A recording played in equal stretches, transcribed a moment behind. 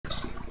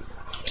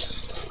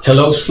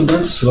Hello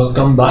students,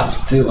 welcome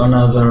back to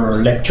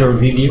another lecture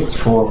video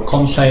for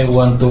ComSci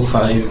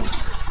 125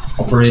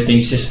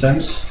 operating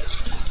systems.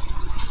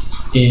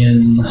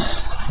 In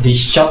this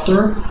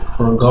chapter,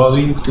 we're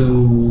going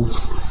to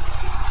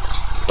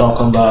talk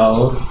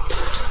about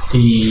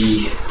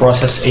the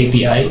process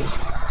API.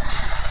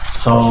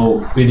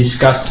 So we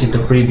discussed in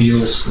the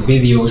previous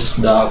videos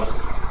the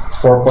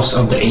purpose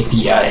of the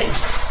API.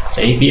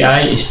 The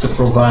API is to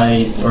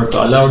provide or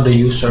to allow the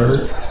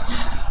users,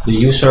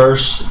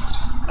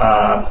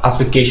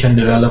 application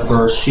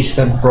developers,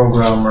 system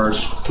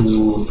programmers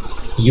to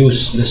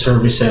use the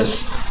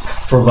services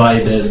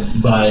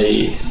provided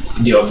by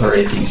the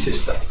operating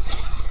system.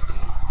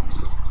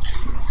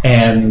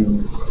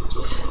 And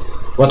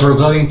what we're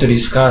going to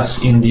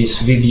discuss in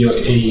this video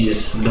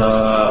is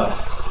the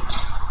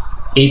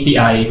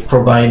API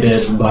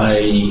provided by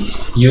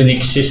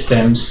Unix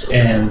systems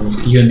and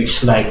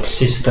Unix-like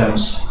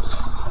systems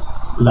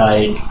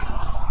like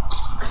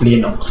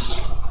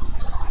Linux.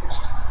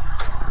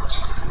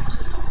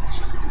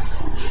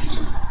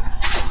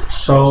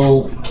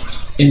 So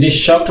in this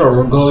chapter,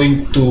 we're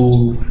going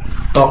to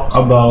talk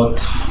about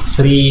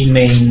three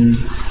main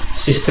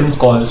system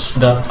calls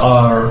that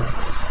are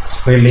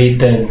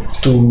related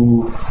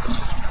to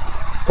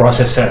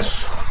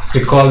processes.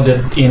 Recall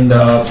that in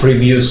the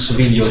previous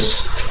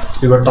videos,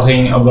 we were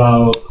talking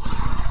about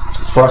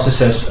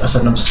processes as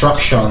an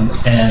abstraction,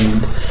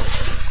 and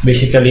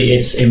basically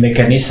it's a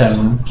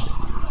mechanism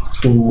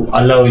to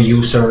allow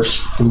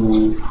users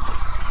to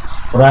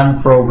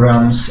run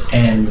programs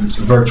and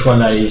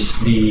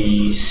virtualize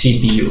the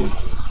CPU.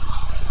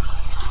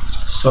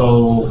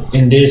 So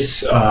in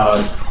this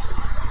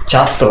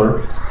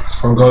chapter,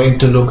 we're going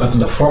to look at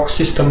the fork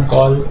system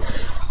call,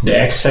 the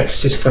exec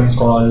system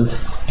call,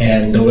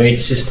 and the wait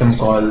system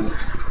call,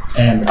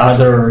 and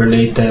other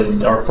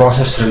related or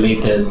process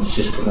related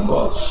system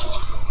calls.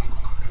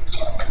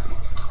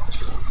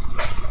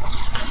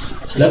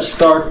 So let's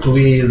start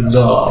with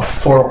the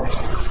fork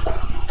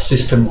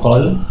system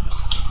call.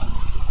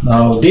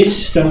 Now this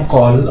system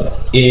call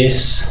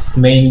is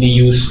mainly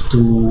used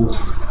to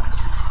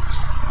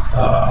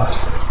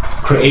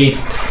create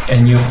a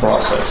new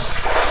process.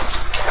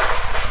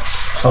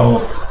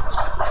 So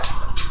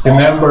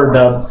remember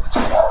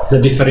that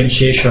the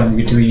differentiation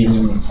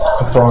between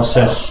a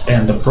process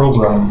and the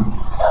program,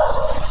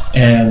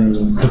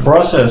 and the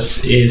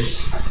process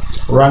is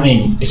a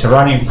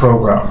running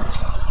program,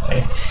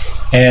 okay?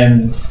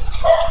 And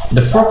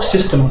the fork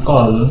system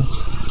call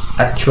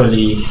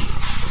actually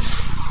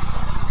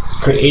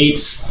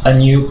creates a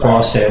new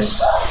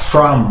process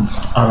from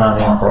a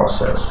running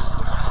process.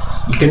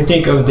 You can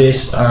think of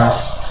this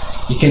as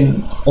you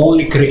can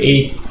only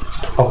create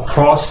a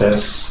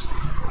process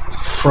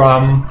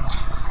from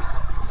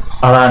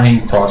a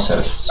running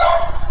process.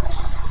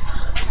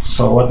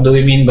 So what do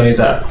we mean by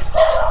that?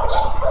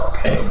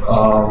 Okay,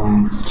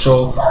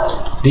 so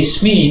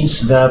this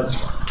means that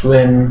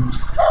when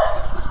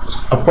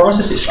a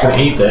process is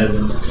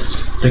created,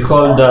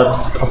 recall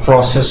that a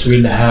process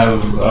will have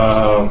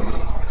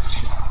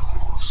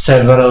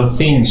several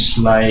things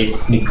like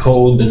the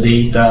code, the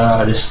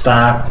data, the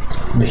stack,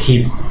 the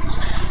heap.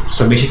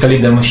 So basically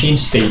the machine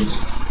state.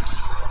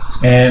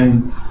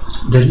 And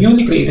the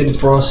newly created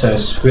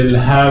process will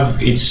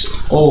have its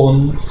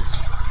own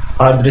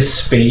address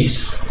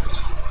space,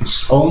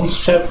 its own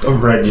set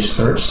of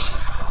registers,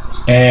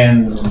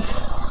 and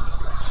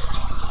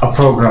a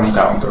program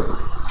counter.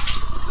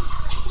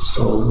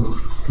 So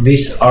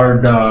these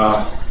are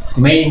the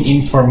main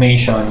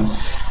information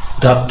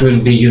that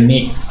will be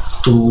unique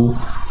to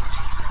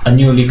a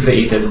newly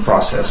created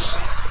process.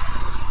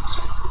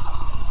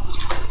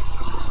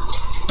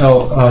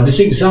 Now, this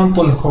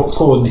example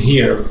code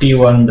here,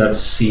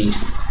 p1.c,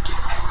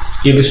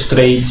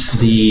 illustrates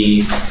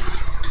the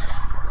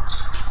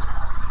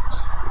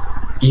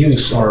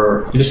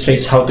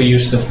illustrates how to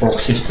use the fork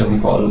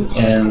system call,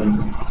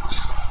 and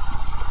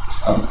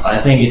I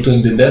think it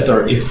would be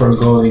better if we're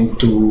going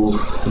to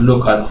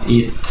look at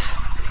it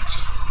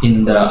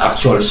in the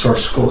actual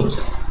source code.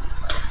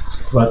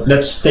 But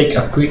let's take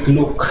a quick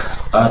look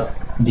at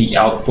the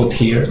output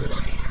here.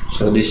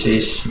 So this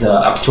is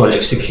the actual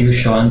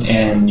execution,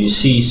 and you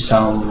see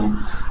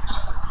some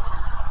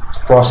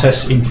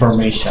process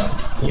information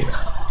here.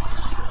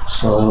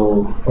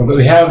 So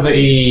we have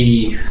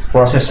a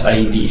process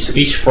ID. So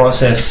each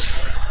process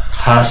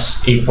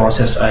has a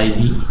process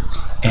ID,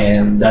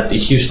 and that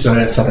is used to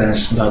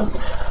reference that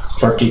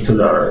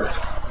particular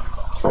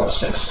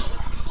process.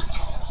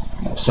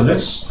 So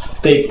let's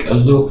take a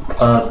look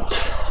at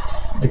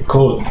the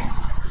code.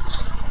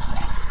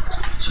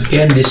 So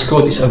again, this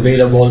code is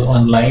available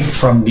online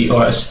from the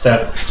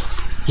OSTEP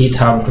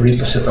GitHub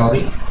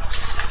repository.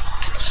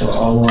 So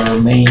our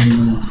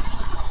main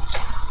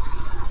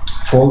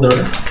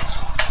folder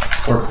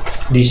for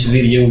this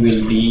video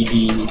will be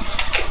the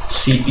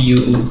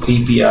CPU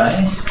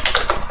API,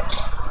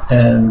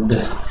 and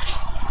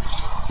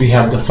we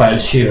have the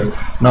files here.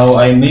 Now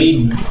I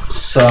made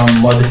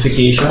some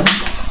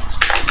modifications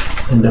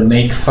in the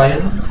make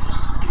file.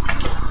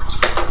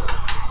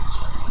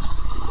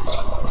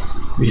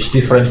 which is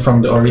different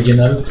from the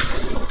original.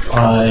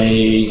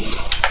 I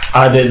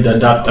added the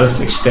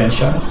 .elf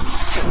extension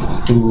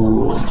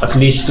to at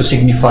least to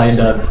signify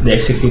that the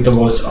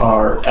executables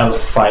are elf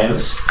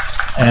files,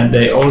 and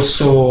I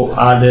also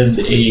added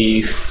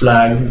a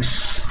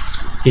flags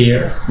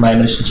here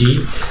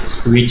 -g,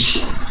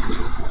 which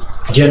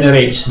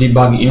generates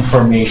debug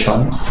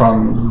information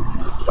from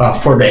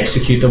for the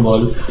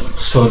executable,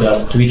 so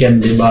that we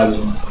can debug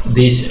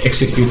these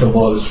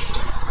executables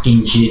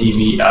in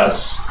GDB,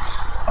 as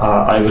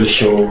I will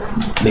show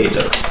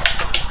later.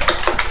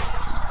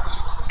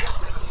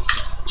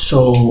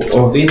 So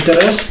of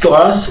interest to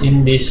us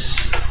in this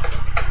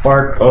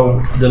part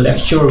of the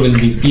lecture will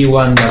be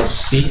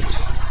p1.c.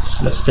 So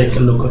let's take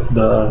a look at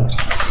the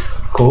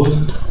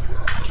code.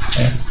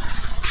 Okay.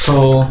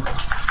 So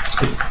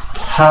it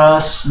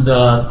has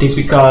the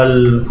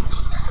typical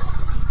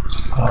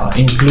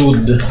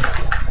include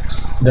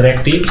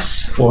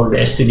directives for the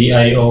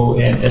stdio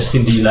and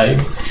stdlib,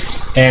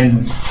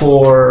 and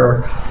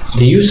for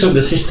the use of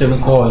the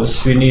system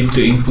calls, we need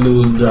to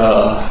include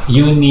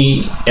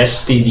uni.std.h,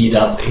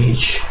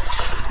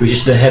 which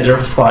is the header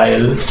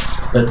file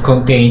that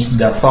contains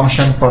the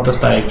function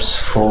prototypes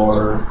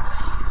for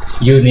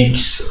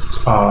Unix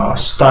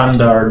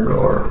standard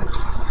or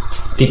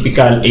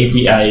typical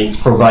API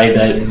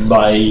provided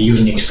by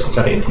Unix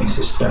operating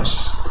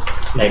systems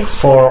like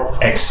fork,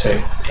 exec,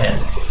 and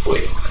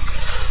wait.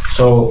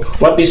 So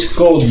what this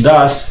code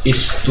does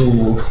is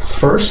to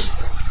first,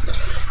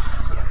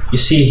 you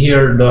see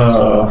here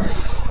the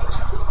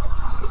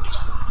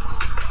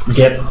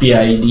get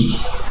PID.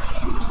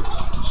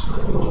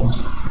 So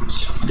let's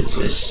split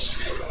this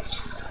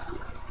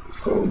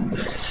code,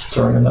 this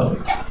terminal.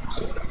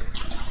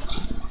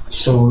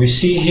 So we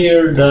see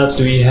here that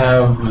we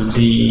have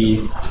the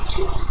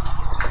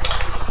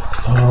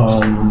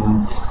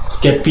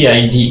get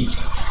PID.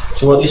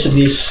 So what is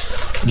this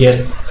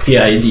get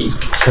PID?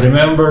 So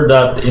remember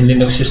that in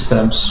Linux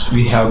systems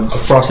we have a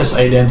process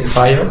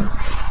identifier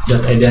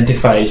that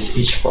identifies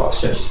each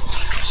process.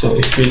 So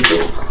if we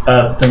look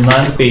at the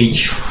man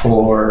page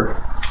for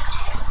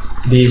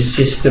this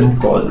system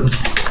call,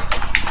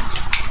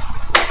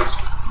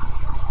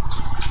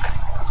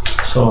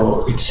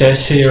 so it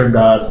says here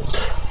that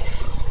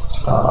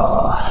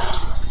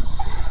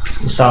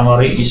the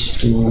summary is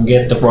to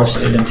get the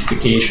process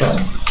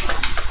identification,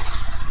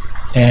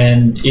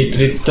 and it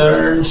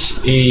returns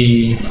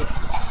a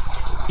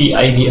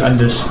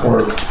PID_T.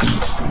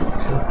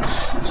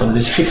 So the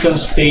description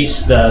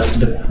states that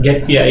the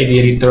get PID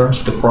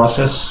returns the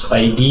process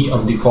ID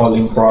of the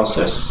calling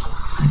process,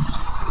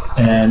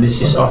 and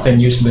this is often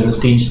used by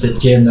routines that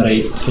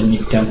generate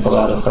unique temporal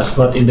artifacts.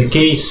 But in the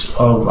case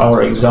of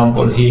our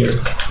example here,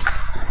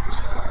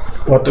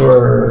 what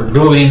we're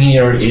doing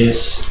here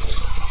is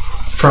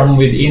from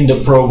within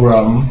the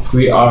program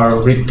we are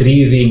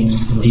retrieving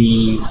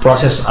the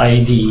process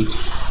ID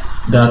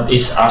that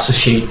is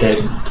associated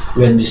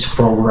when this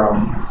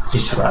program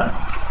is run.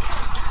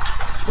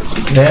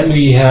 Then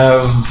we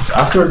have,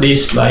 after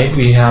this slide,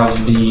 we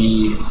have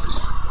the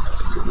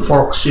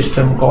fork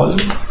system call,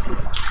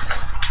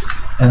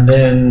 and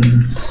then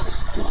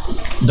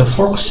the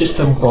fork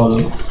system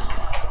call,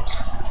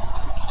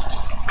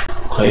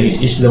 okay,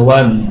 is the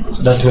one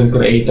that will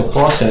create a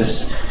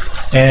process,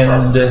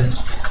 and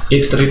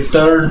it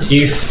return,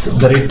 if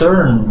the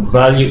return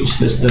value is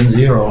less than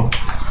 0,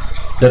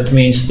 that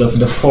means that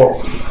the fork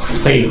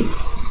failed.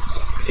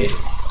 Okay.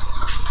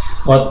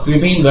 What we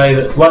mean by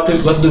that, what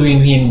do we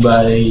mean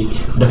by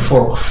the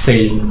fork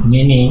failed?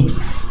 Meaning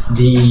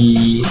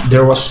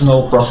there was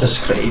no process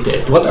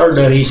created. What are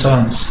the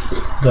reasons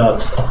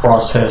that a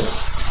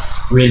process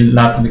will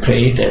not be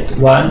created?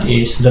 One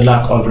is the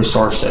lack of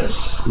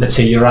resources. Let's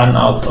say you run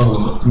out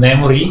of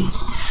memory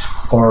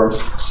or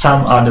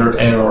some other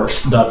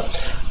errors that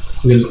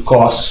will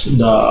cause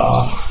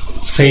the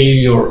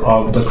failure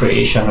of the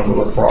creation of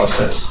a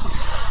process.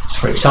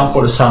 For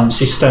example, some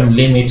system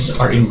limits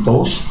are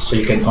imposed, so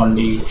a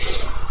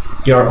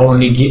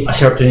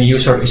certain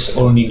user is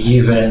only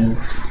given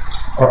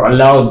or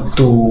allowed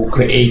to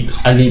create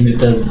a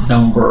limited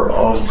number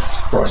of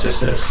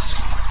processes.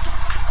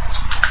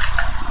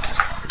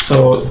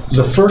 So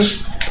the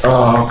first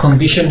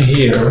condition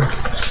here,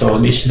 so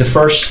this is the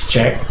first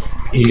check.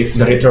 If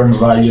the return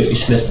value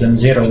is less than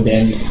 0,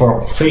 then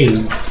fork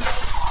failed.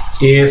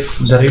 If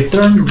the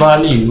return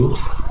value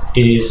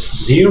is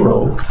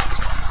 0,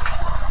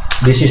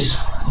 this is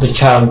the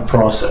child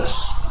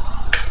process,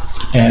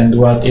 and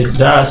what it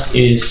does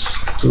is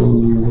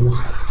to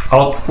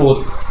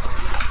output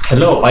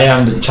hello, I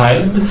am the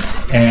child,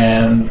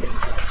 and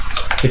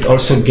it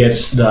also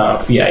gets the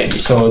PID.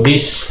 So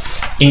this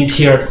int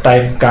here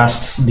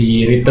typecasts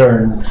the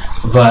return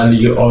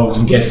value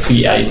of get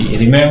PID.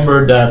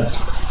 Remember that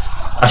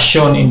as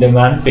shown in the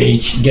man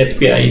page, get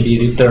PID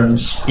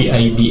returns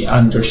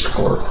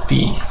PID_T.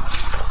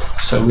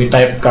 So we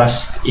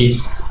typecast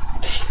it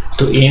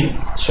to int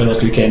so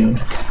that we can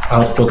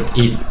output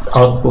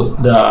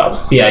the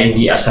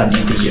PID as an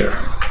integer.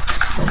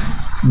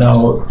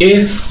 Now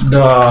if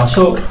the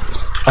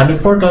An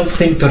important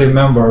thing to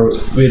remember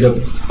with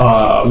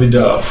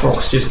the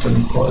fork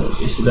system call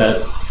is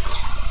that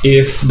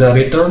if the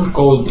return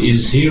code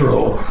is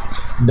 0,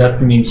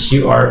 that means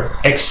you are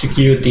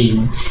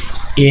executing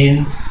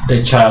in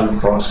the child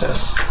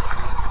process.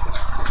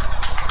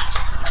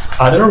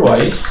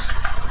 Otherwise,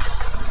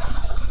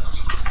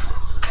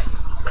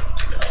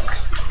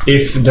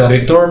 if the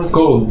return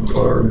code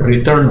or the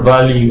return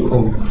value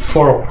of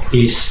fork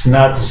is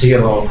not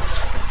 0,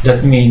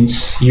 that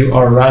means you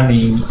are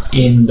running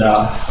in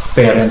the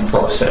parent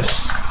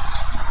process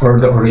or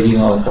the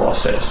original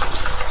process.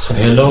 So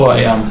hello,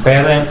 I am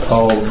parent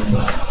of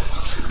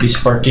this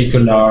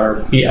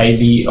particular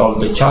PID of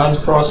the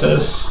child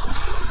process.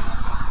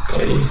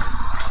 Okay,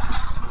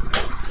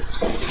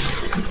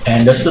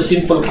 and that's the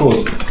simple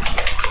code.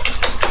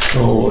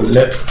 So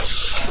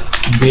let's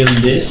build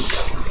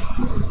this.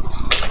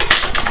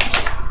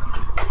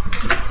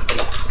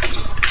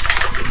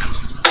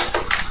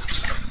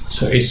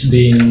 So it's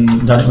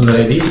been done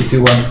already. If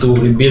you want to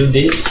rebuild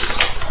this,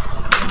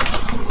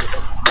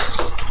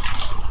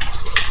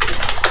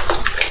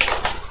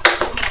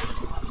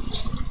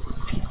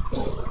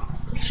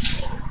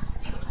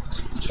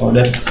 so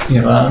let me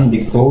run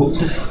the code.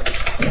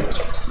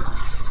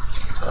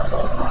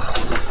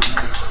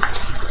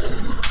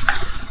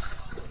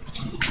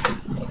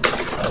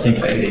 I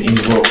think I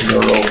invoked the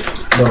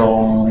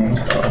wrong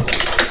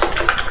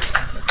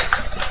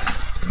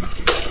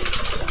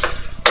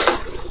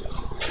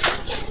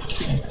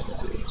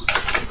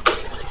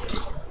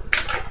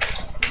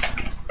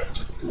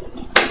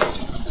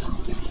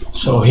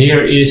So here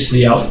is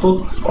the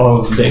output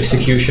of the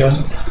execution.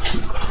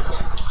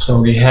 So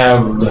we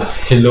have the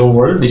hello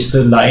world, this is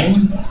the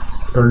line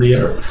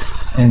earlier,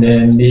 and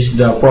then this is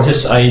the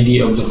process ID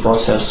of the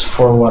process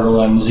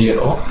 4110.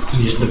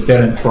 This is the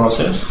parent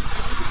process,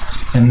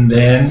 and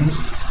then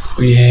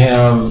we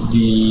have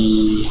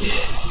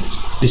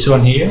this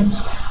one here.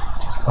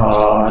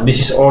 This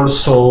is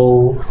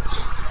also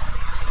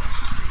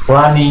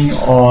running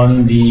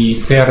on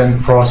the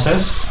parent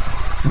process,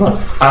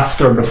 but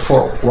after the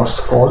fork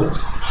was called.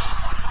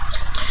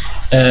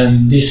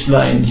 And this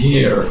line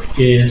here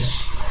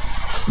is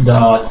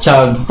the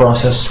child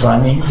process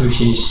running,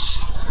 which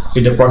is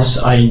with the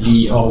process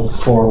ID of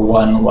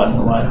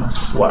 41111.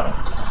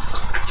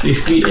 So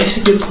if we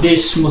execute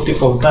this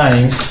multiple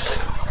times,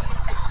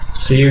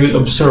 so you will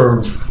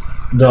observe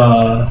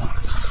the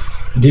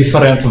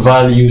different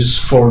values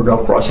for the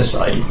process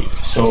ID.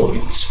 So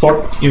it's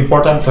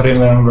important to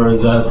remember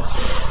that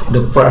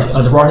the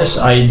process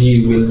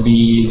ID will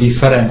be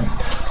different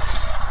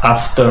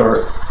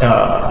after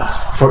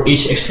for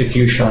each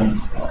execution.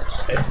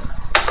 Okay.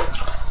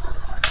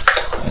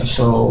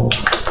 So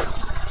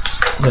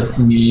let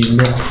me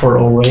look for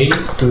a way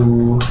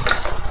to.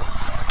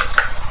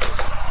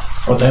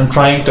 What I'm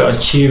trying to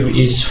achieve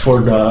is for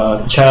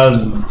the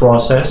child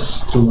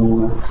process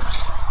to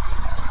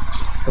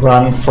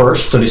run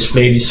first, to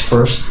display this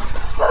first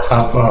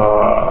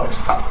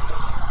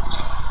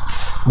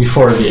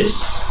before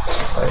this,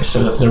 okay,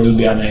 so that there will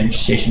be an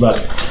exchange. But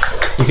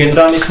you can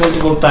run this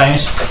multiple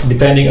times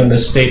depending on the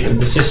state of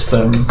the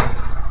system.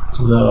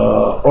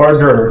 The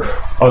order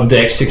of the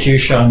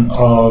execution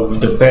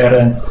of the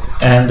parent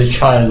and the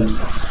child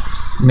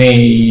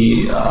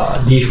may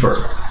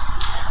differ,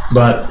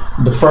 but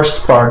the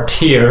first part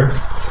here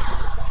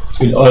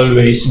will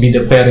always be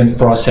the parent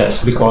process,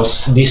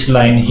 because this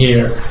line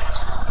here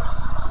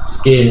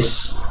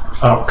is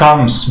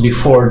comes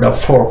before the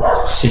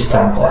fork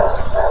system call.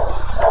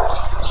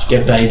 So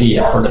get the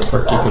idea for that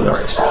particular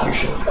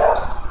execution.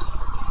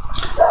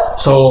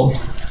 So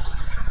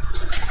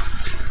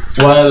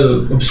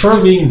while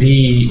observing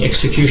the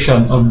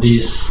execution of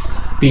this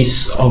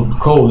piece of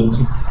code,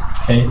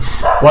 okay,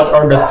 what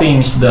are the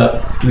things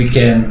that we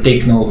can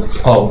take note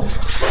of?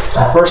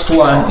 The first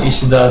one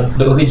is that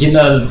the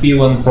original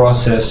P1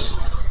 process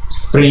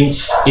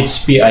prints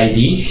its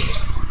PID.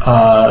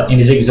 In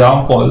this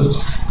example,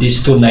 this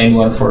is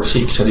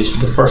 29146, so this is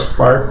the first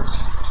part.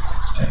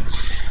 Okay.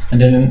 And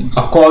then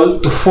a call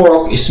to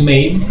fork is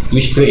made,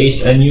 which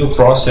creates a new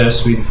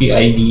process with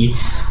PID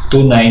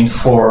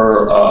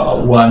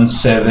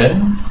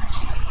 29417,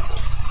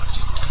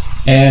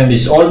 and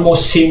it's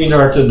almost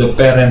similar to the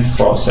parent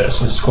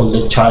process. It's called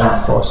the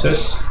child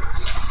process.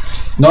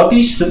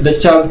 Notice that the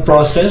child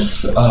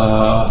process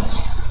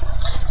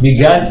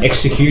began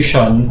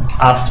execution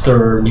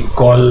after the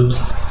call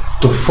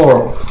to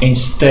fork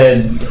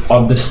instead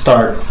of the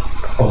start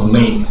of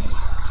main.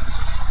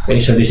 Okay,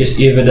 so this is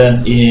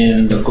evident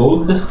in the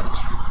code.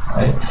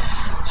 Right?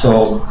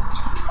 So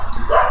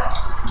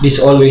this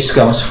always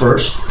comes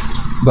first,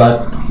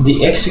 but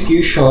the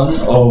execution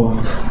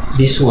of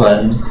this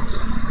one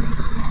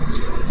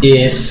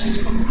is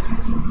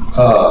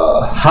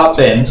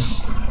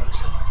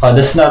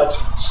does not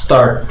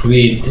start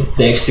with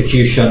the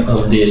execution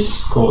of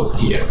this code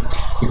here,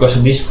 because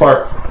this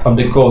part of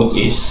the code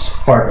is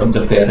part of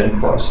the parent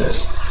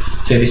process.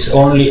 So it is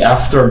only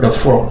after the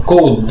fork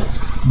code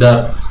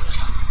that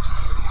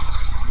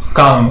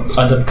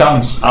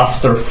comes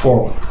after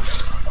fork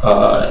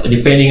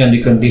depending on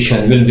the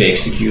condition, will be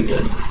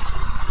executed.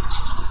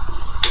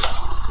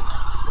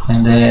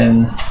 And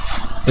then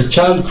the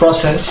child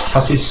process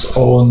has its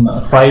own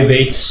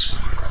private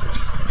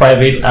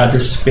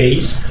address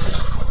space,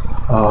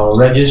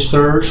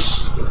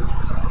 registers,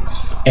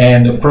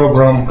 and a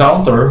program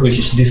counter, which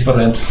is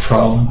different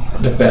from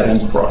the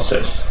parent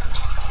process.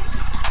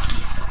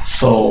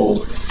 So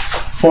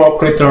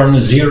fork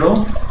returns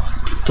 0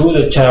 to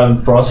the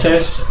child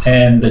process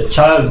and the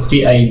child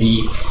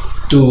PID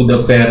to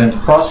the parent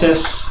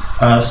process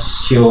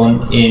as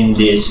shown in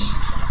this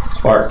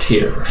part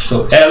here.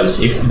 So else,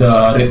 if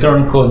the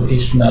return code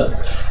is not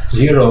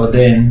 0,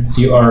 then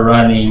you are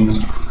running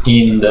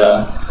in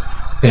the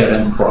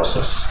parent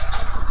process.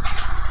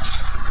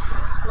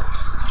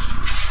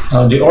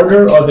 Now, the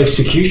order of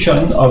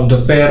execution of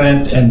the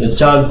parent and the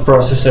child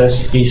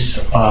processes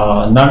is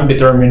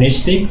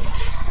non-deterministic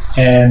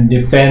and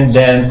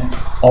dependent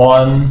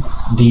on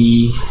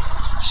the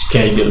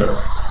scheduler.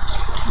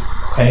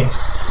 Okay,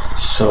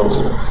 so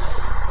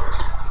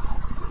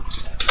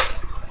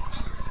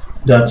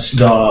that's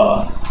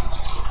the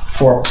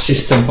fork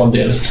system from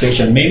the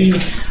illustration. Maybe I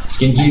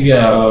can give you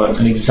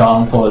an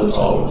example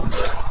of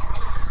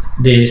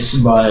this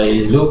by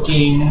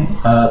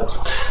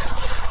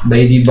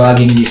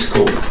debugging this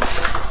code.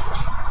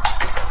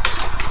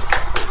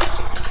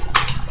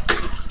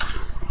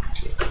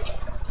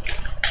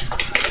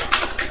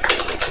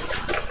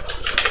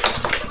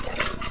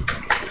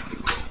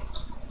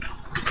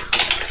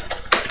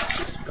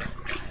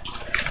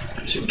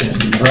 So you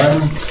can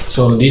run.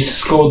 So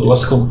this code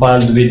was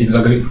compiled with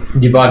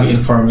debug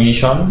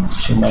information,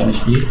 so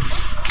 -d.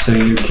 So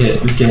we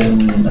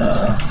can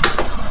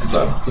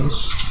debug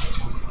this.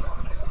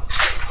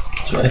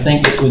 So I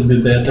think it would be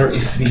better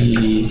if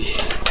we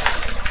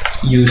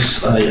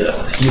use a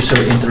user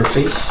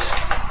interface.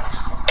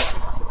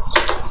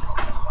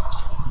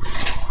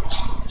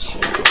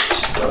 So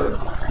let's start.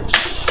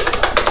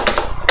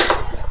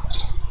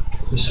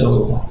 So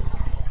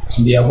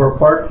in the upper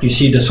part, you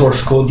see the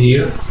source code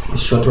here.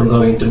 This is what we're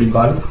going to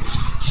debug.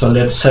 So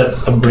let's set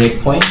a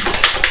breakpoint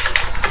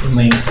in the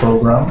main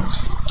program.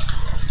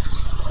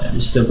 And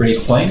this is the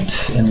breakpoint,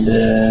 and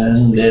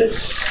then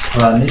let's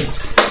run it.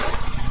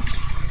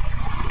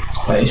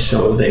 Okay,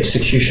 so the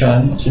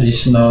execution, so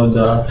this is now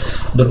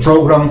the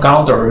program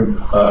counter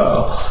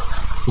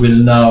will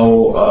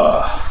now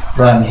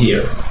run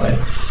here. Right?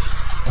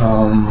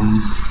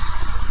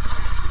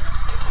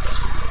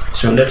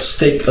 So let's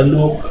take a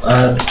look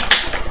at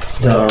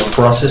the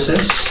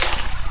processes.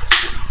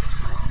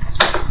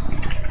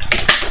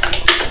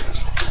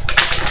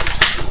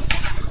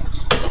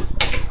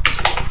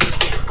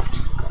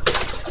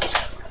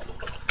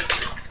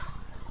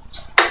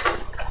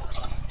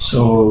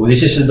 So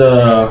this is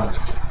the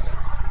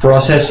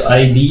process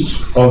ID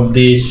of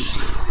this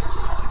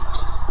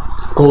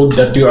code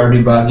that you are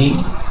debugging.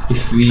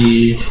 If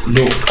we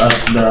look at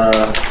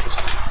the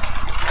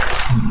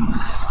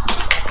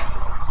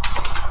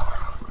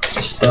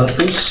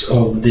status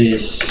of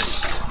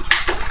this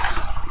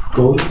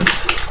code,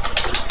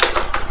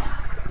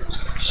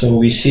 so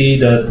we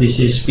see that this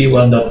is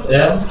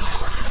p1.f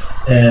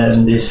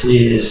and this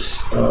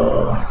is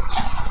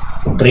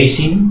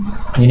tracing,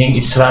 meaning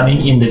it's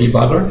running in the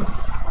debugger,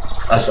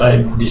 as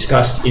I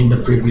discussed in the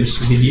previous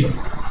video.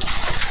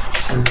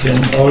 So we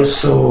can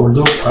also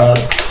look at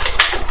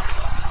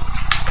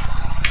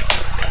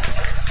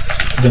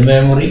the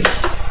memory.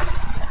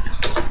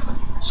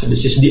 So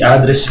this is the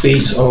address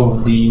space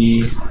of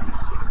the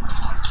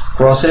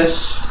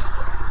process,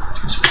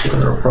 this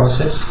particular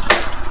process.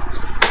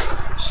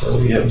 So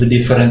we have the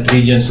different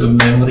regions of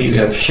memory. We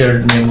have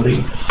shared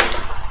memory.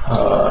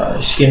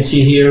 As you can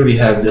see here, we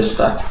have the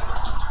stack.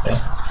 Okay.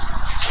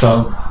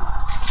 So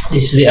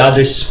this is the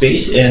address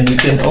space, and we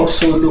can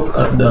also look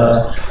at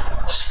the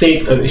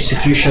state of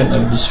execution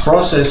of this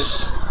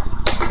process.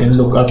 We can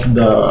look at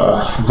the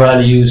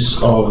values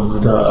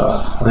of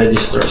the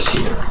registers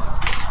here.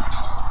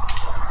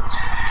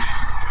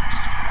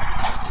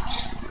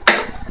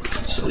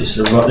 So these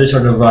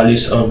are the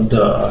values of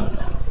the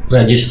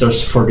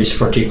registers for this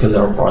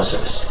particular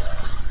process.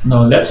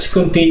 Now let's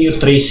continue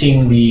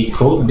tracing the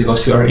code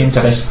because we are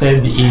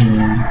interested in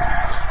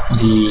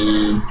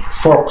the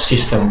fork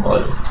system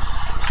call.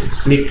 So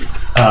click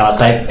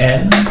type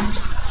N,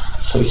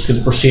 so it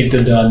will proceed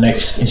to the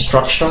next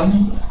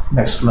instruction,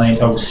 next line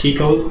of C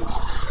code,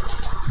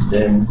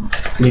 then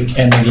click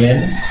N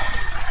again.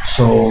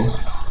 So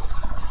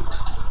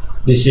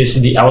this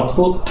is the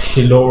output,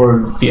 hello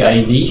world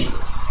PID.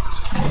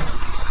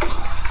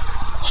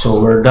 So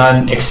we're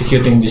done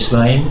executing this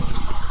line.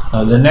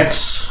 The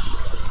next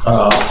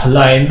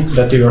line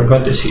that we are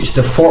going to see is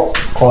the fork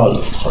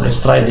call. So let's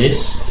try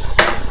this,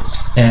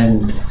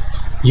 and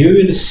you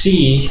will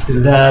see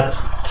that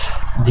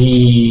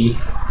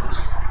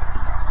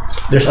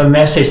there's a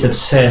message that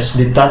says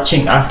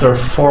detaching after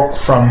fork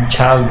from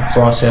child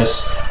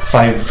process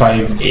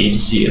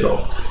 5580.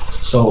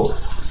 So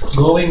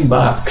going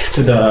back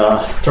to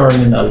the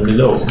terminal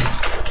below,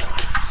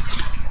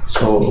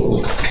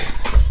 so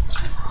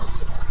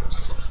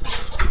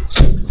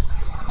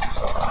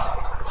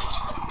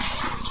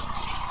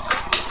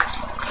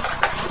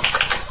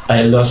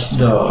I lost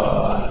the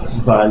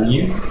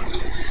value.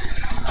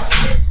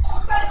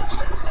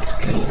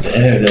 Okay,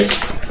 anyway, let's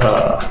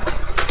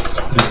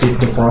repeat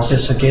the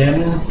process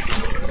again,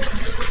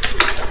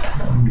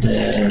 and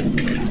then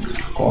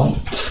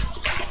cont.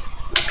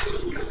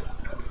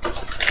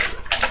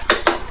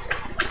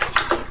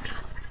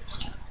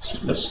 So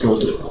let's go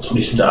to, so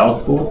this is the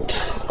output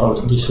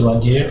of this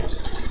one here.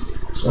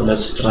 So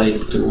let's try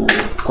to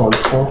call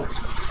for.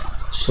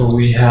 So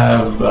we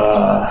have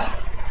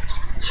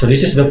so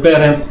this is the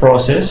parent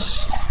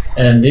process,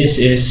 and this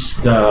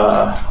is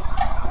the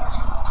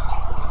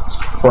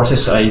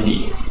process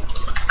ID.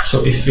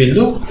 So if we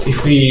look,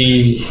 if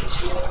we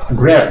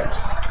grep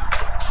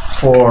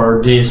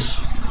for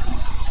this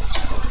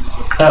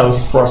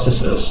ELF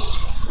processes,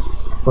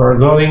 we're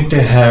going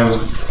to have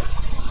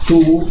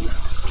two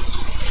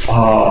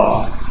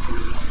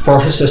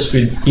processes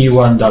with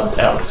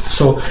p1.elf.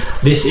 So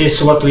this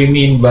is what we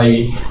mean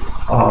by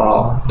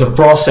the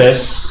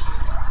process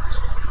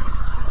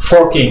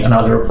forking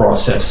another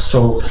process.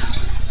 So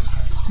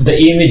the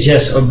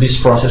images of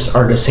this process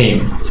are the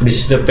same. So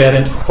this is the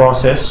parent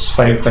process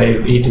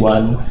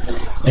 5581,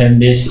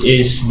 and this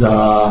is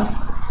the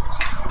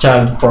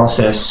child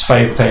process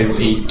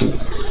 5582.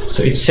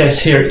 So it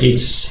says here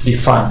it's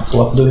defunct.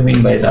 What do we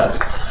mean by that?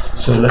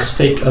 So let's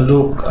take a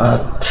look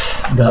at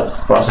that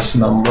process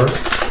number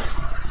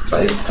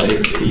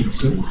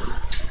 5582,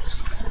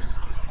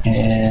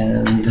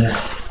 and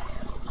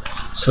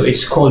so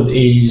it's called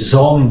a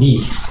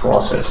zombie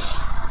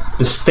process.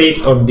 The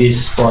state of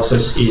this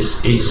process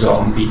is a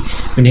zombie,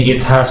 meaning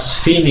it has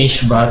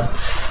finished, but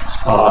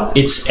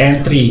its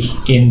entry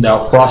in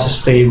the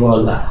process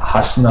table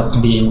has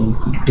not been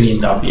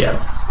cleaned up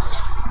yet.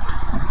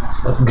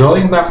 But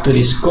going back to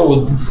this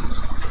code,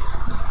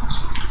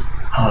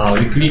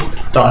 we click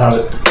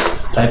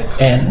type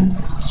N,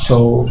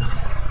 so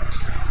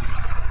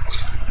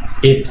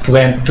it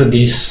went to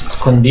this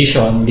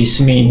condition.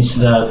 This means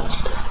that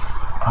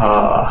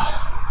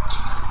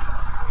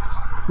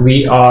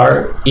we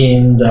are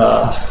in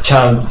the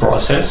child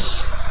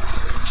process.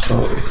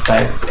 So if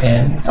type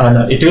N,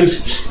 no, it will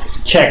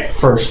check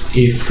first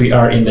if we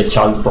are in the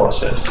child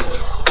process.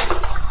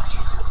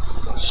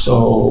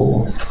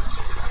 So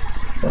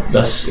what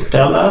does it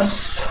tell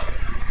us?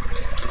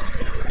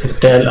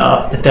 It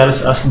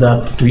tells us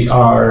that we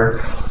are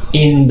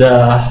in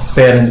the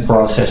parent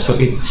process, so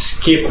it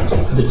skipped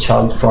the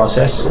child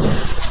process.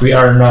 We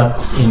are not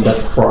in that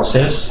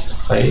process,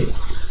 right?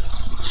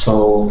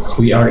 So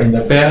we are in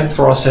the parent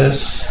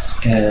process,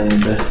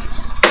 and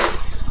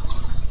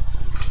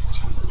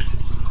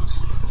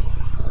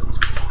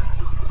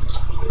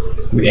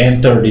we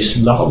enter this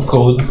block of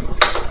code,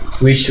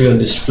 which will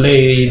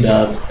display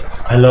that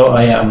hello,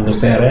 I am the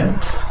parent,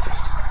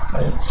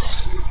 right?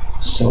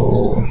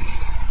 So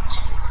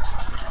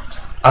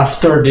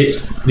after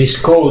this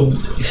code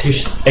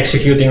is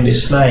executing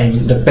this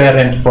line, the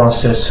parent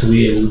process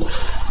will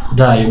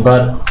die,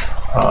 but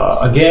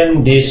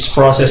again this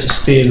process is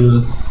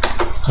still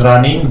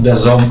running, the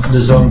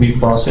zombie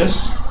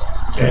process.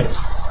 Okay,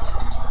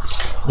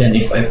 then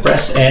if I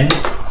press N,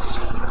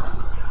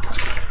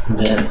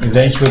 then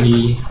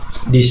eventually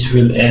this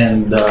will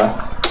end the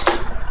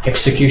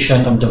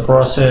execution of the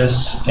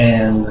process,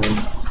 and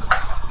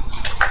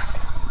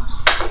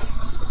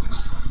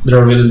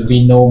there will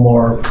be no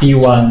more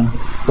P1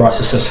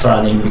 processes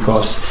running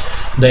because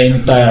the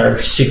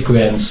entire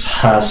sequence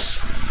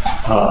has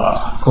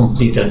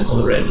completed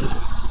already.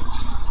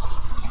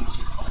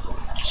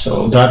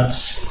 So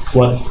that's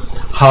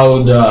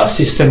how the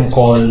system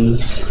call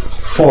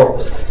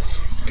fork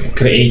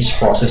creates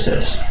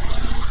processes.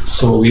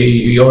 So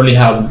we only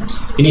have,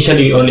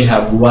 initially we only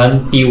have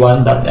one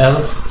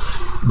p1.elf,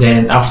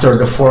 then after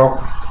the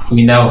fork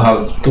we now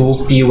have two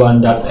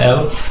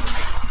p1.elf.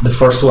 The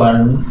first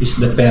one is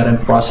the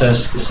parent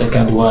process, the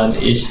second one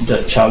is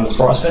the child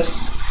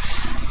process,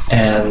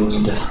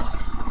 and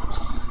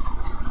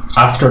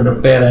after the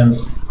parent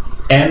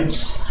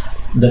ends,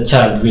 the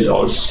child will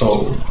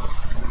also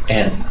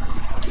end.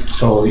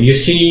 So you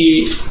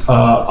see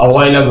a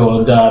while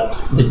ago that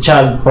the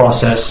child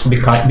process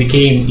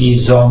became a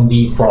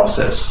zombie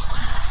process.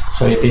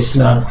 So it is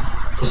not,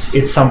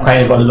 it's some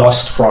kind of a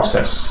lost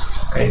process.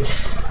 Okay,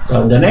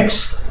 the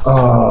next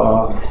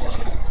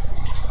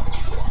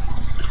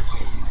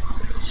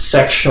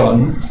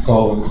section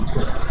of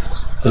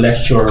the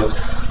lecture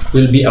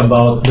will be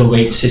about the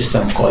wait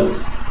system call.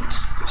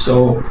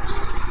 So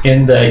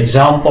in the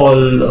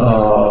example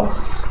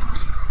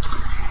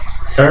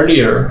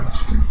earlier,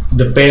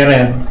 the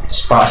parent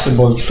is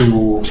possible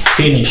to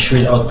finish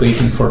without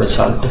waiting for the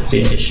child to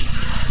finish.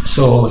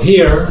 So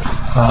here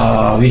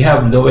we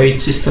have the wait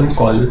system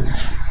call,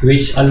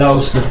 which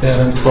allows the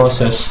parent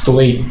process to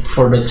wait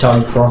for the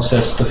child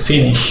process to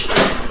finish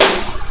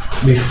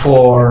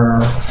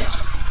before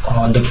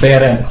the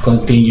parent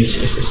continues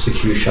its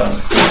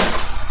execution.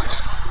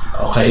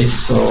 Okay,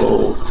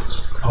 so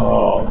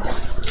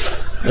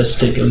let's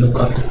take a look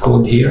at the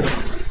code here.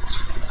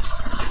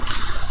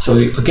 So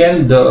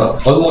again,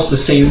 almost the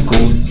same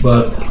code,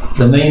 but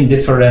the main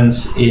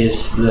difference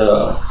is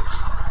the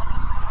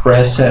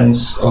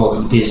presence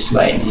of this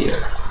line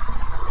here.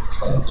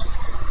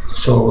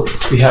 So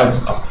we have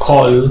a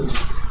call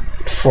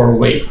for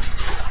wait.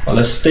 Well,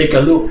 let's take a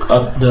look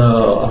at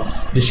the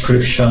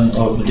description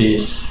of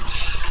this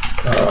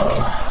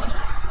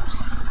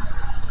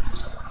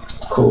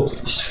code,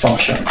 this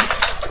function.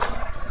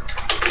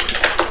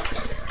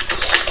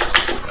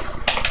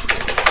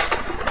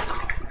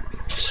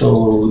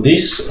 So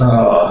this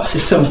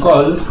system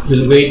call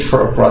will wait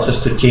for a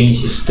process to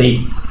change its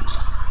state.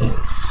 Okay.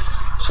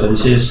 So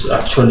this is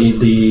actually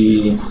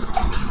the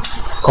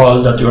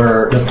call that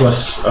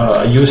was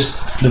used,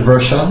 the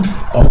version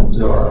of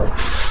the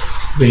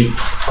wait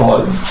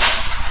call.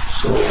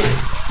 So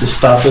the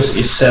status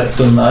is set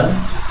to none,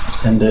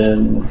 and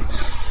then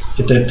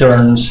it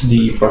returns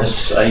the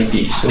process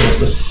ID. So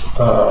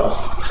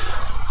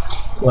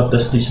what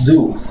does this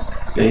do?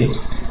 Okay.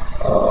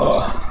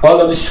 All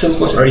of the system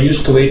calls are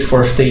used to wait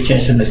for state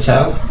change in the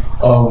child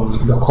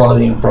of the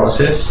calling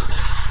process.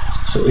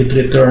 So it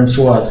returns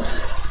what?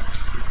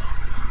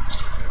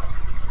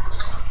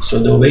 So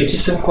the wait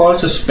system call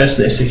suspends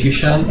the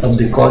execution of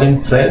the calling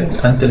thread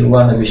until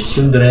one of its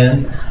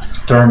children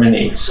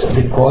terminates.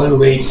 The call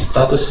wait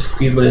status is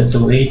equivalent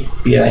to wait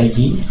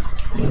PID.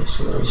 Okay,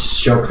 so it's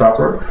short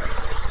wrapper.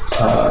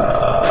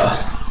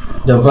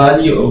 The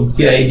value of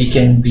PID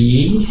can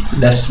be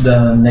less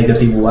than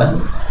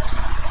 -1.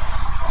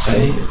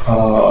 Okay,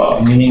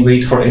 meaning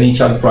wait for any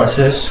child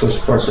process whose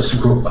process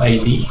group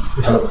ID.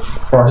 We have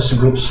process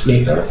groups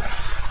later.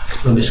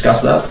 We'll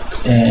discuss that.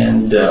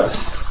 And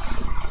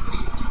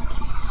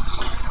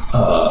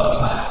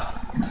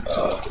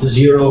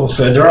 0.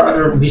 So there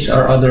are these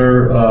are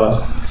other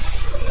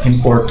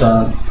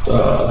important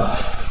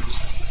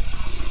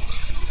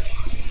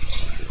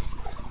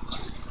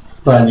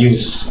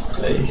values,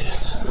 okay,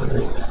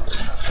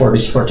 for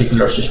this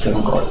particular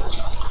system call.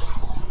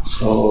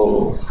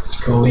 So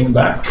going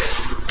back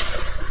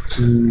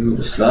to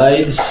the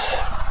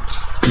slides,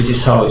 this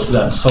is how it's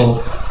done.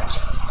 So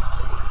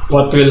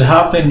what will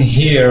happen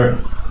here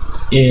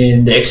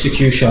in the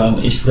execution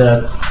is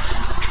that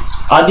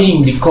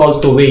adding the call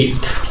to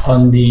wait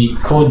on the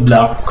code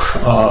block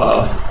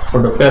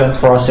for the parent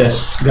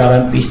process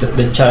guarantees that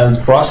the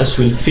child process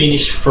will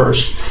finish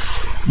first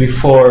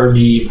before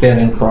the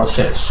parent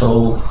process.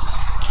 So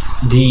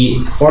the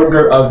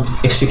order of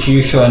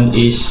execution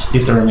is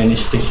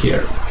deterministic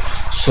here.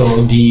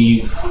 So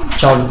the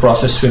child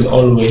process will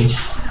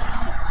always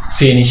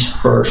finish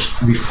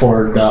first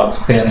before the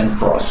parent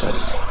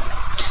process.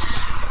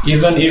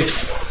 Even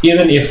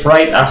if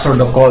right after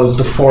the call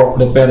to fork,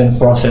 the parent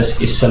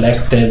process is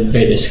selected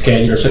by the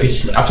scheduler. So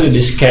it's actually the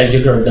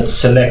scheduler that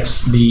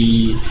selects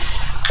the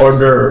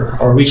order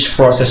or which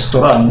process to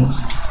run.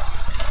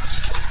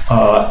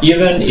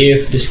 Even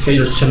if the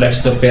scheduler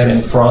selects the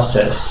parent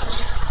process,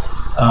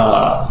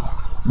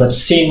 but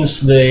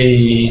since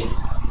the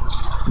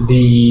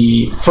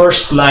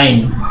first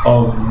line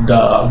of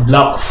the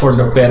block for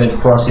the parent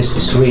process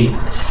is wait,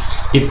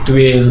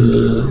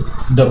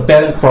 the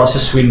parent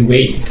process will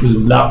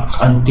block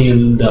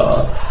until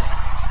the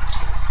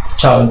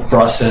child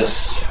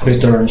process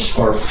returns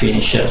or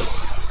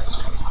finishes.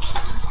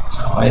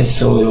 Okay,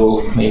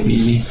 so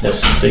maybe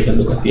let's take a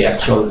look at the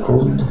actual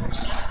code.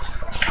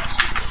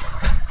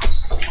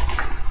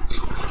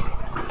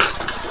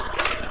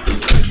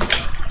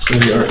 So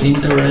we are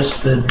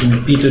interested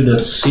in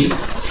P2.C.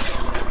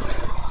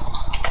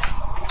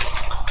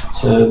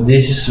 So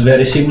this is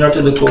very similar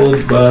to the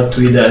code, but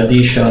with the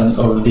addition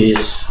of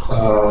this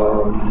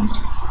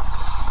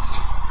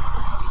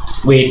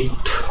wait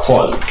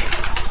call.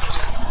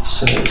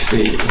 So if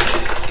we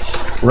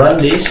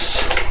run this,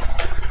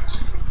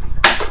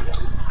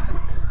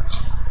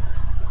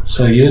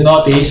 so you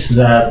notice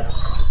that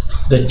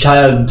the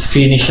child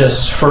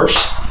finishes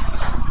first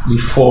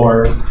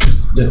before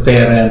the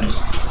parent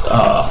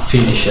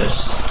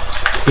finishes.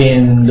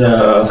 In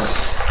the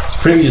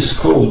previous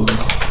code,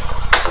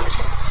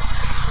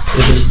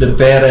 it is the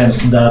parent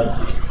that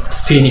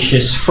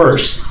finishes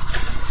first.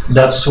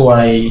 That's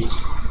why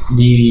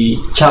the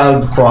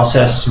child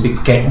process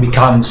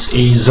becomes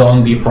a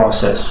zombie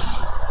process.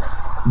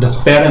 The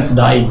parent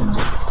died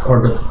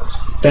or the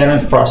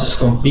parent process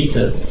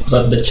completed,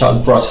 but the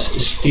child process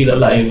is still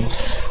alive.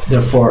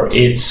 Therefore,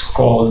 it's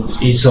called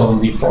a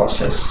zombie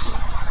process.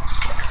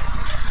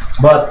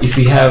 But if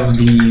we have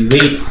the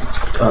wait,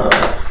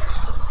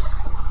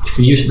 if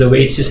we use the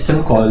wait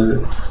system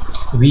call,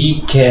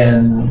 we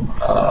can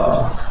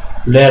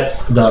let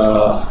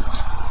the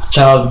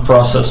child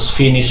process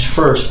finish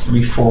first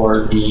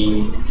before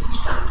the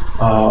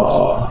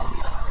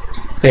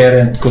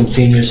parent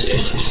continues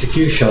its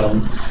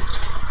execution.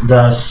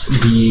 Thus,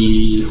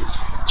 the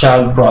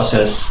child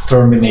process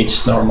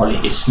terminates normally.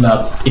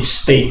 Its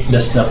state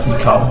does not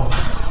become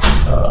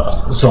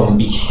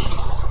zombie.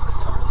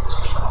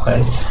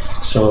 Okay,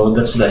 so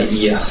that's the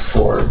idea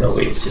for the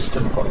wait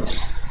system call.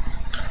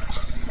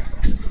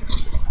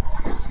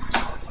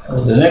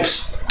 The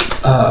next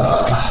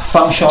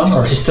function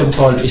or system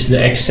call is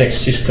the exec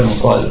system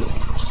call.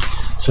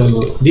 So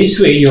this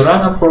way you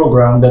run a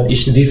program that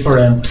is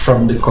different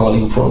from the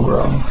calling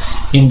program.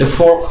 In the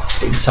fork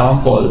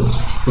example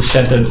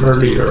presented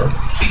earlier,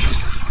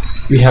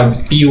 we have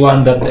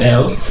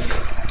p1.elf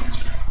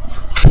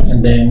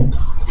and then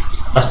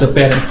as the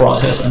parent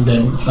process, and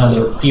then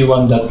another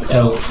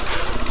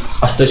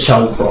p1.elf as the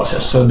child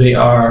process. So they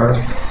are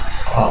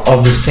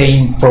of the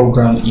same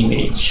program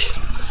image.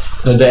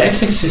 Now the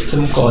exec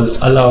system call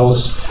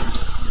allows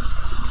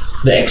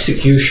the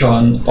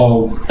execution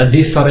of a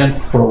different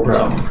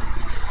program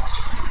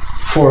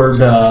for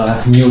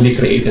the newly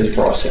created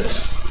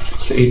process.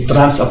 So it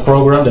runs a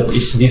program that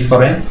is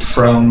different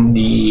from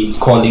the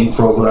calling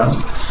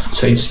program.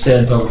 So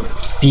instead of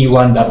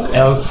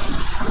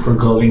p1.elf, we're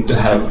going to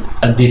have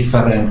a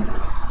different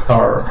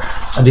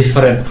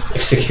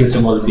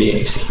executable being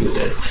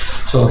executed.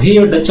 So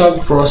here the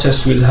child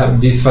process will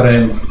have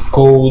different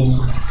code,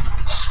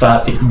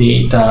 static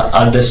data,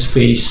 address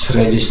space,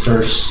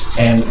 registers,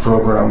 and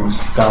program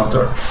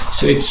counter.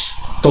 So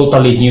it's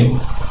totally new.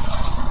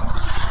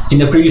 In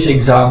the previous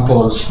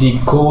examples, the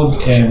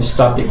code and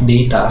static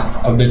data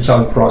of the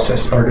child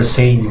process are the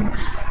same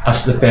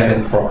as the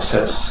parent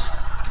process,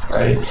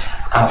 right?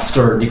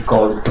 After the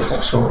call to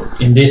fork. So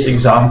in this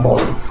example,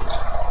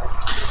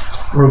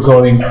 we're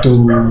going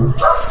to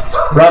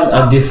run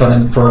a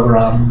different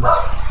program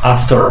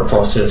after a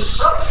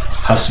process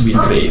has been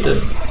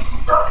created.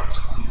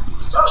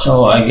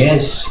 So I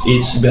guess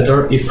it's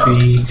better if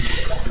we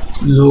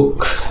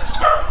look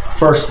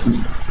first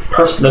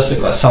let's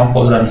look at a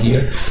sample run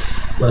here,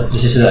 but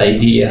this is the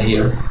idea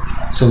here.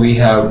 So we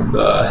have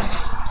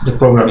the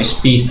program is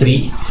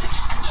p3,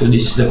 so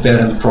this is the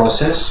parent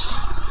process,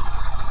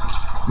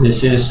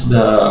 this is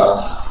the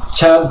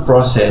child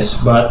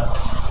process, but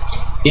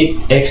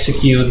it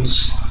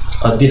executes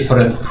a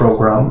different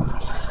program,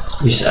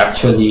 which is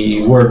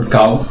actually word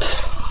count,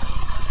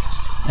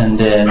 and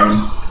then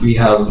we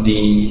have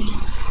the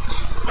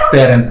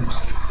parent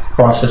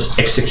process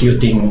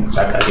executing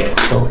back again.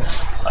 So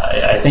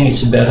I think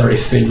it's better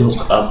if we look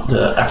at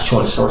the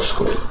actual source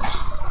code.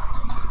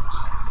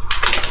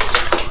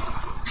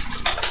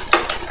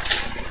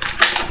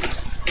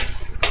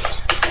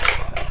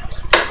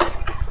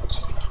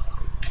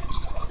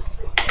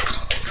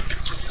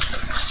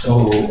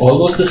 So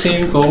almost the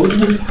same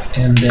code,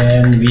 and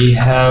then we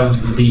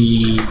have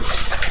the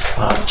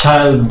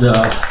child.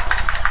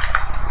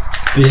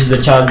 This is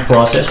the child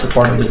process, the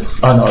part of the,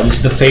 no, this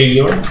is the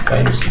failure,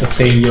 right? This is the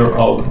failure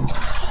of,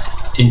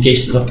 in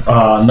case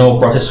no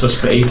process was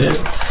created.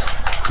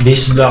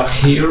 This block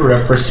here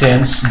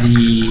represents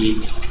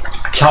the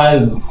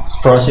child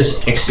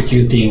process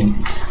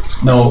executing.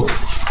 Now,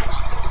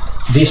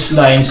 these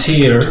lines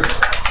here,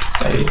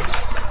 okay,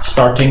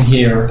 starting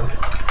here,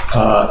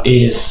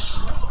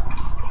 is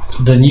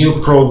the new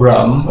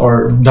program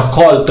or the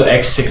call to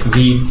exec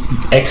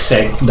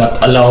that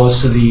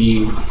allows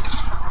the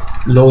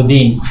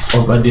loading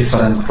of a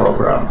different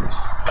program,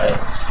 right?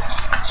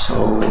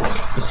 So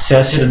it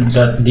says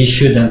that this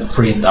shouldn't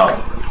print out,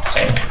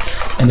 okay?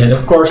 And then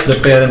of course the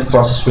parent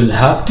process will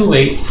have to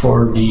wait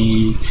for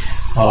the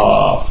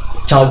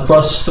child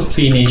process to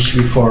finish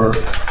before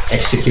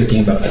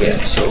executing back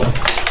again. So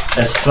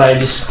let's try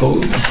this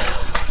code.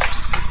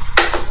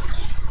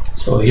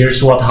 So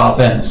here's what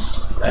happens,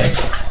 right?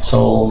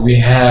 So we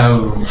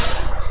have,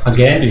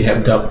 again, we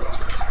have the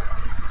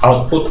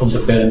output of the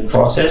parent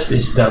process.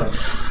 This is the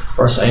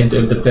first ID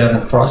of the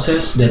parent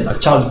process, then a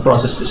child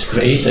process is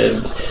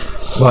created,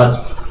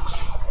 but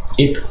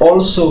it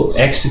also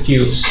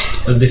executes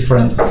a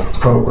different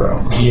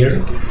program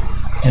here,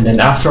 and then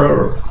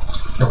after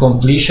the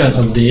completion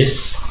of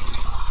this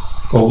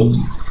code,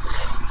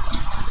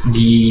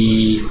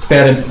 the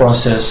parent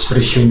process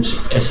resumes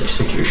its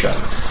execution.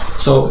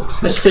 So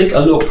let's take a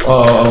look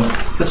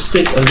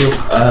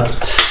at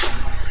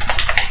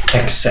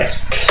exec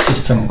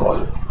system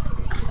call.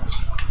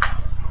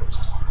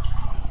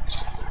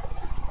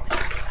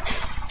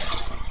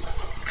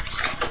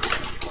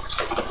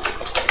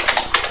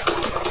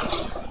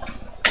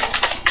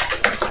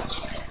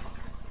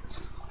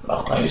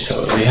 Okay,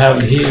 so we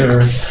have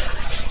here,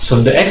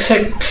 so the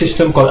exec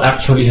system call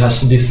actually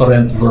has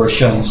different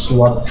versions.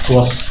 What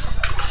was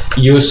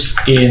used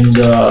in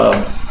the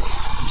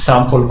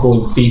sample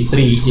code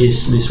P3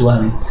 is this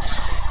one,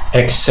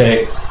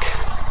 exec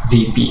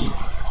VP.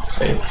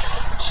 Okay,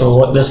 so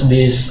what does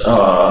this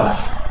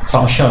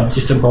function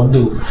system call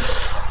do?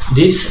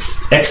 This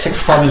exec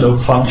family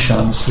of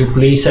functions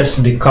replaces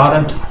the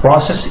current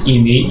process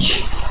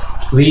image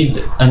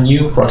with a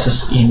new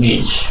process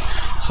image.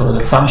 So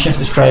the functions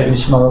described in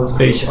this manual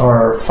page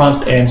are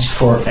front ends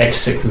for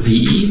exec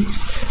VE,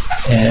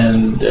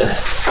 and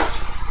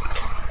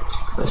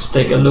let's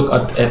take a look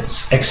at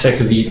its exec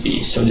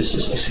VP. So this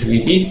is exec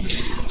VP.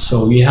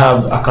 So we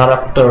have a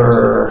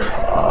character,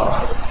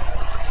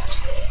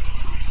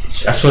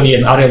 it's actually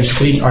an array of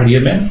string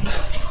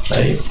argument,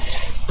 right,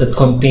 that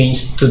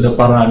contains to the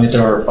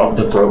parameter of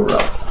the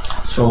program.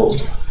 So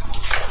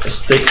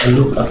let's take a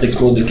look at the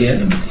code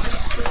again.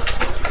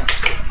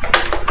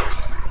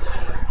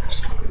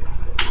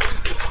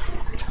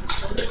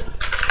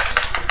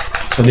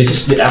 So this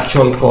is the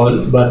actual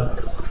call, but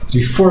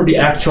before the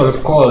actual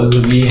call,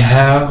 we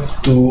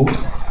have to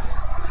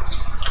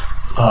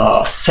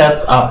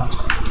set up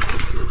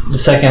the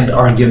second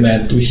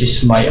argument, which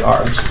is my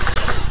args.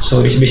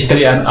 So it's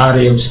basically an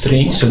array of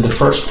strings. So the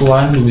first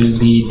one will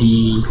be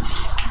the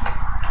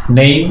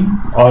name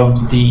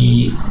of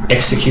the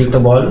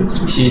executable,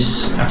 which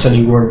is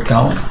actually word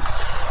count,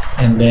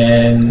 and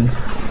then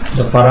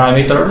the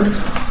parameter,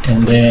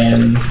 and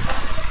then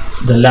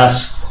the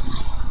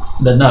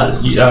null.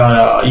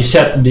 You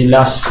set the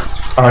last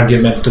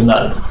argument to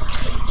null.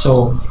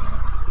 So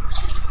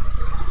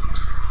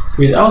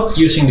without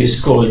using this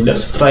code,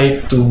 let's try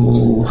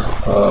to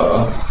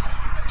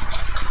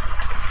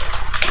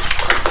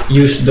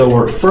use the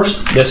word.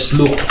 First, let's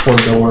look for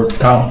the word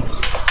count.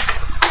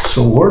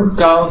 So word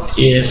count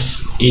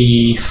is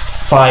a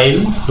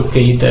file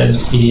located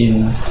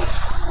in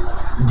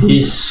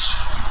this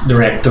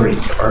directory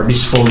or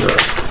this folder.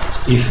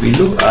 If we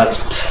look at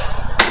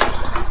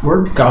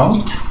word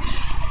count,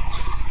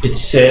 it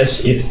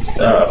says it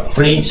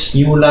prints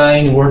new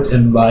line, word,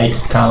 and byte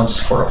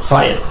counts for a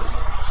file.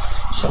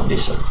 So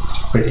this is a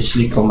pretty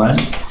slick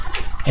command,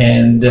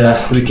 and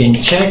we can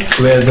check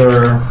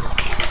whether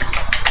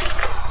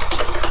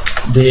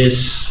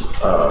this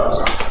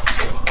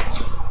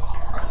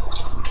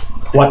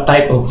what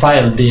type of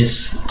file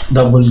this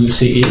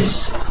WC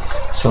is.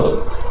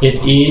 So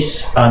it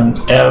is an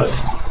ELF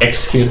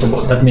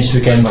executable. That means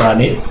we can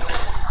run it.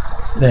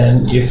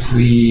 Then if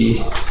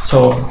we,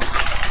 so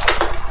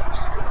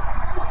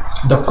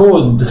the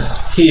code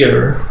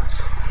here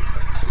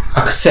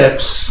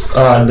accepts,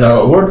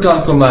 the word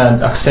count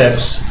command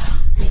accepts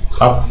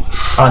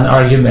an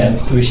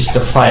argument, which is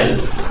the file.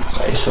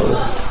 Okay, so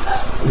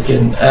we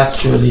can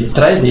actually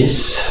try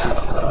this.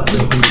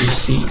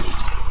 WC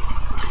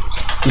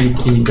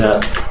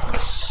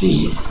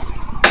p3.c,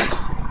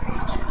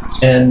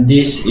 and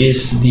this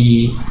is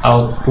the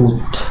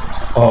output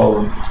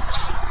of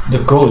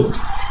the code.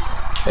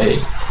 Okay,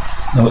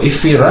 now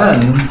if we run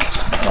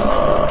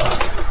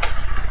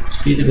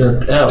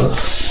p3.elf,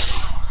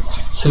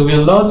 so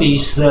we'll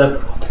notice that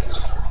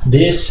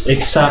this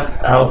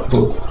exact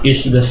output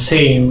is the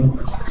same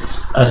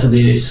as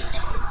this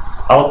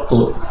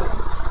output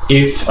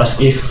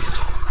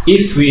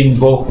if we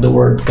invoke the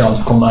word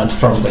count command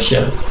from the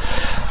shell.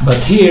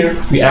 But here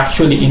we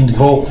actually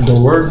invoke the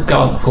word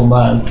count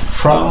command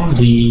from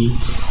the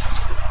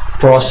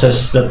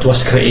process that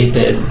was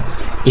created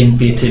in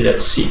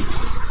p3.c.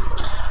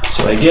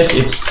 So I guess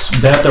it's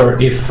better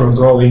if we're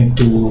going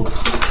to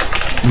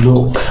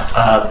look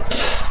at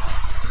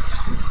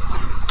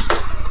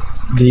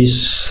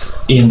this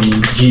in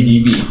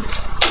GDB.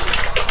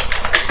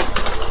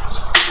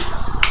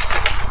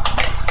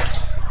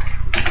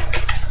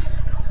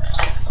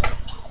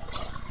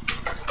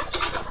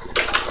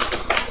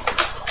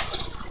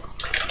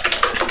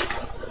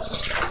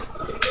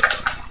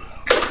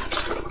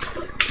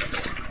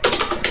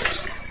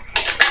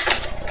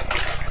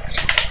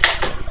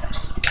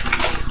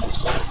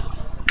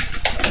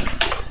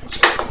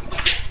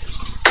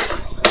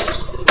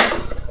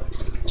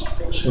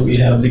 So we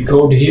have the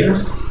code here.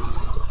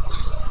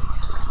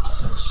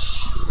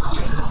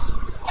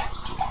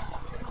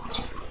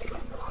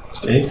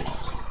 Okay,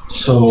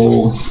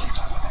 so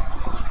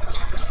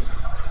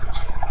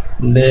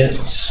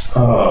let's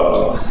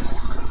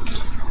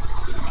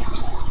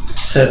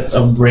set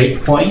a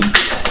breakpoint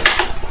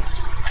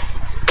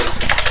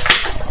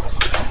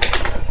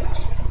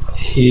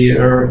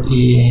here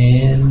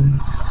in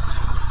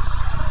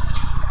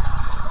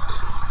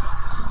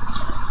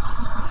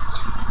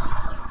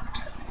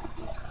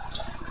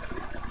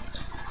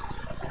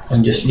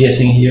I'm just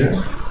guessing here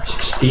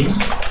 16.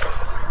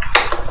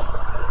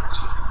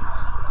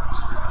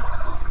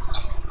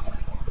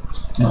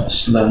 No,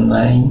 it's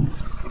 9.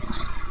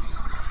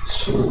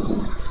 So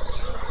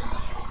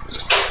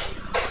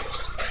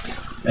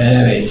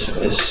anyway, so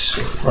let's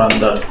run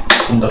that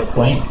from that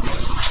point,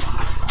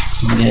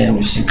 and then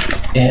we simply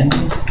end.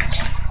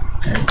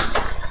 And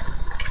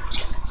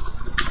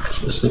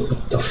let's look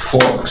at the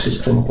fork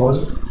system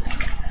call.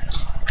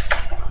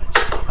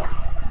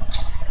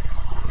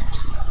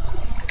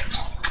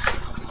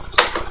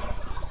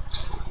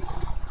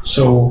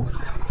 So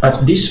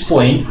at this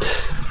point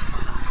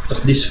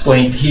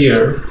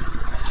here,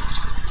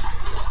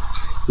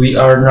 we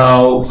are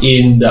now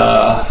in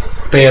the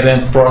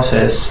parent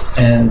process,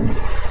 and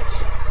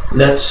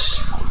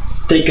let's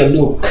take a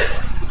look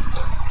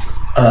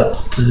at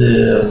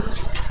the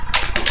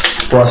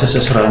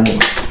processes running.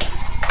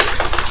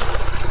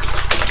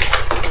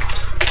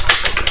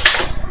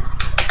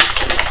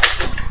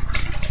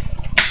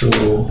 So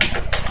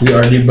we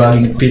are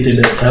debugging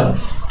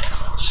p3.elf.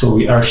 So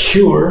we are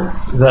sure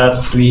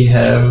that we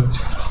have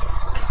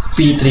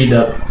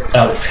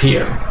p3.elf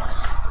here.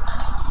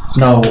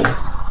 Now,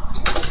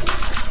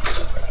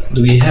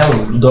 do we have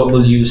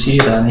WC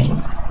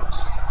running?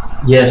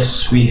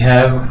 Yes, we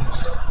have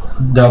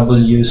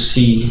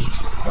WC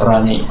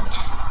running.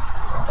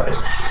 Okay.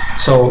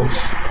 So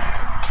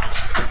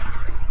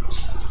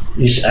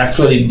is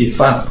actually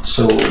defunct.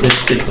 So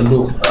let's take a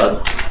look at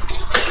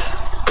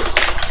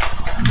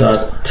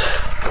that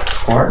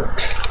part,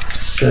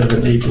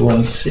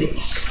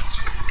 7816.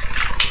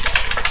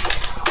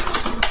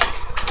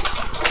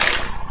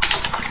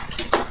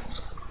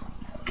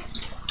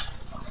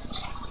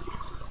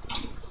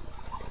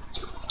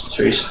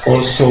 So it's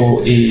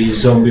also a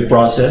zombie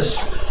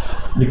process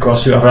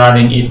because we are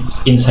running it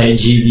inside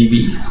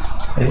GDB.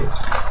 Okay.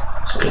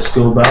 So let's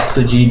go back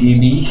to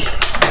GDB,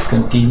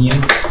 continue,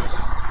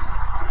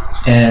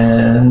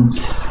 and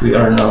we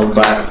are now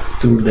back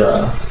to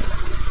the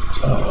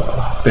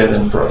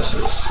parent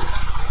process.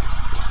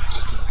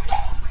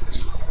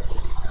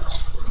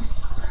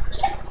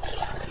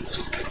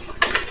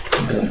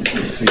 Then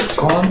if we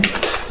count,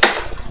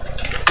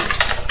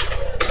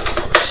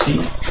 see,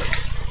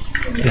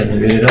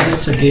 then we run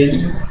this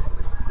again,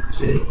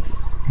 okay,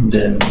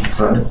 then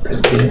run it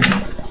again.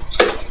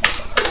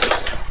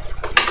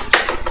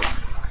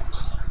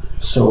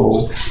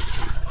 So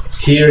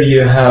here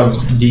you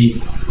have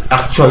the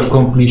actual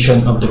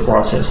completion of the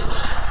process.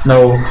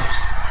 Now,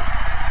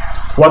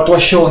 what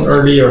was shown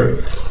earlier,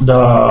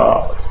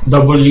 the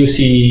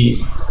WC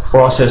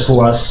process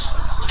was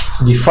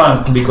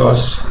defunct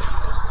because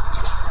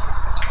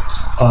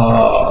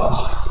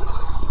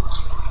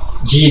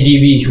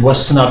GDB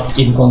was not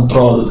in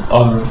control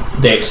of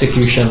the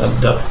execution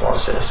of that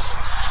process.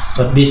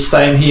 But this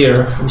time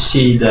here, we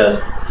see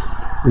that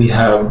we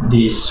have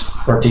this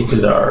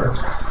particular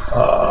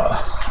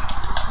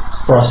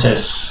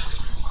process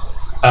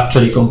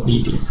actually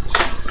completing.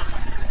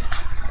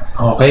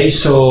 Okay,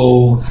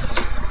 so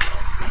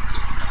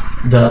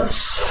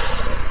that's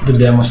the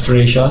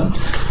demonstration.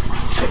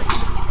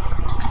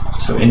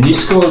 So in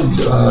this code,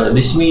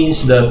 this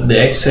means that the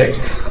exec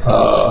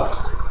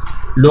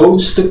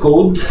loads the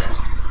code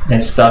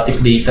and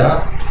static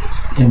data.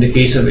 In the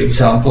case of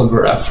example,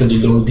 we're actually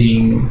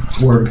loading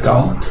word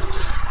count.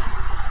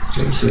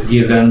 Okay, so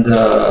given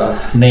the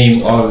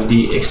name of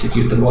the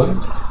executable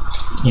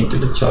into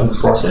the child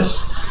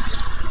process,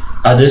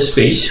 address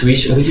space,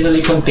 which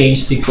originally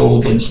contains the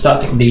code and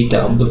static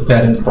data of the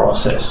parent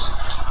process,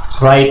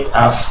 right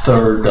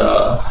after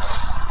the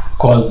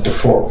call to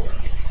fork.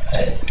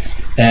 Okay.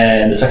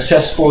 And the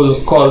successful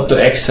call to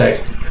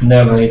exec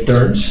never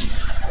returns,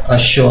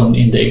 as shown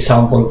in the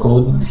example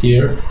code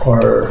here,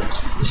 or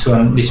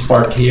this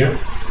part here.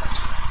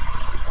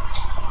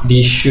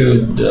 This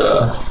shouldn't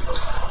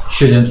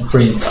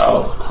print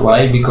out.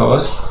 Why?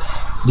 Because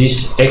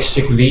this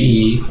exec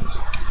VE,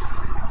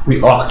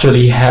 we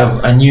actually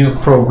have a new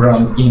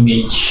program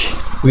image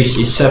which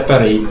is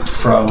separate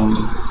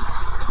from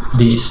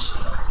this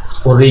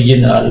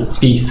original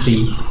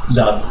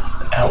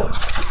p3.l.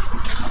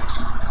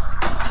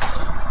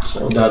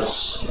 So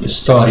that's the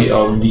story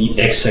of the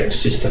exec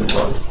system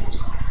call.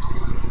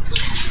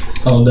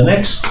 Now the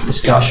next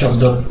discussion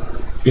that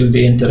will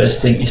be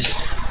interesting is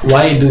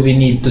why do we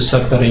need to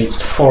separate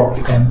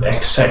fork and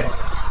exec?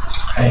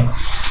 Okay.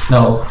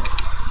 Now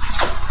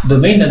the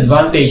main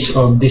advantage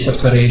of this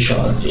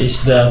operation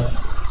is that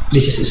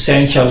this is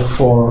essential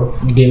for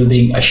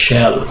building a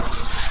shell.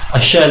 A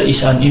shell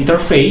is an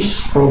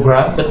interface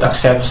program that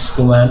accepts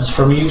commands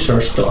from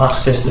users to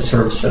access the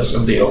services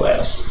of the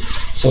OS.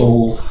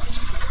 So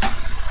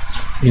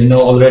you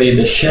know already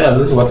the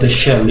shell, what the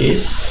shell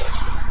is.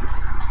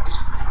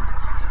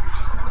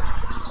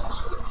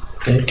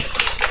 Okay.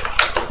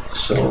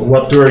 So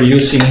what we're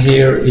using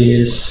here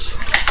is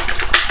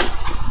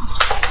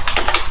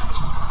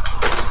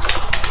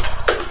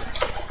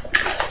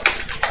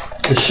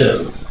the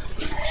shell.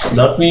 So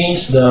that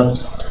means that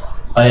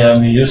I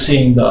am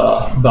using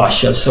the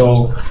bash shell.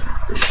 So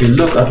if you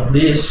look at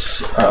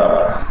this,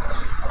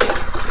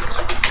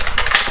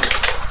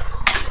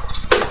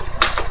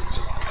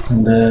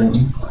 and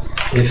then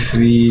if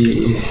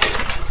we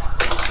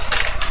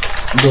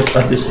look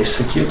at this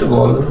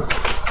executable,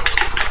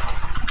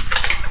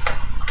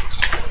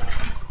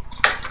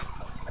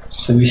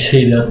 so we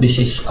say that this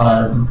is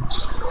an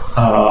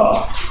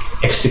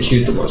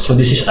executable. So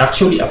this is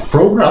actually a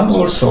program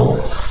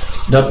also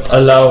that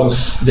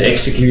allows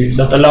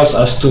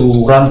us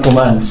to run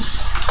commands.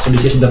 So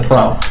this is the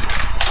prompt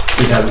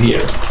we have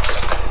here.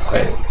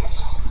 Okay.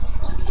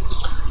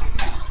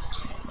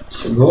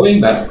 So going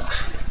back,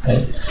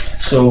 okay.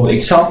 So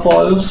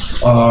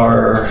examples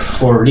are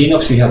for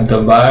Linux we have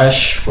the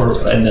bash,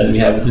 and then we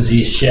have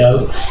Z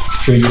shell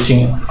if you're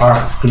using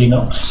Arch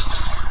Linux.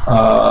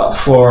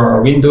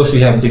 For Windows we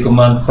have the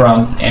command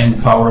prompt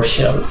and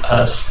PowerShell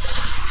as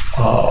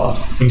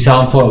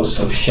examples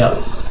of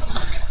shell.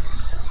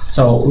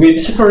 So with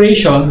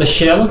separation, the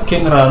shell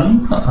can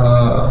run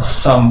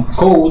some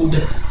code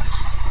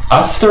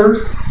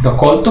after the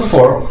call to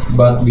fork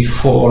but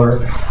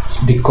before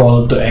the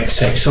call to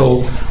exec.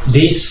 So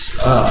this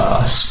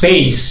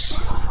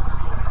space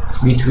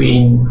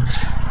between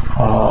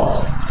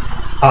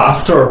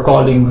after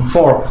calling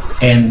fork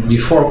and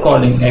before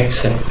calling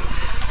exec,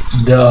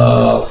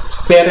 the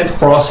parent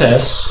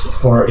process,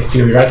 or if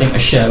you're writing a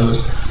shell,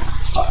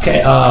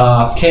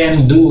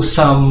 can do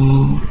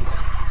some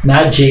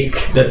magic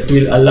that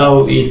will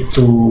allow it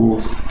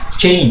to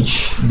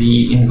change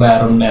the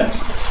environment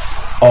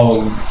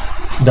of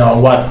the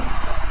what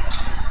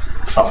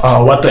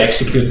to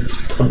execute,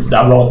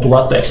 about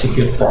what to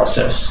execute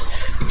process.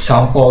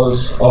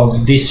 Examples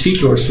of these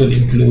features will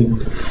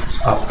include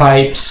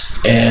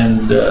pipes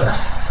and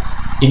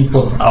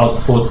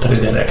input-output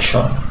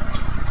redirection.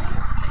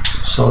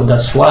 So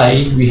that's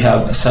why we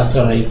have a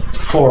separate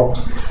fork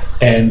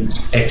and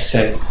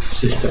exec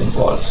system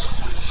calls.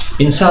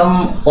 In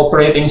some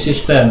operating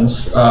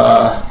systems,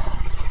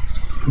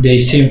 they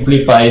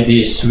simplify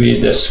this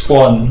with a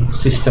spawn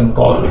system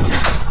call.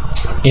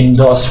 In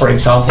DOS, for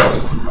example,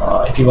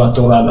 if you want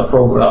to run a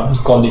program, you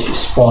call this a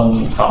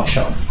spawn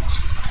function.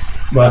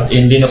 But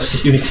in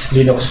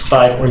Linux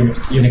type or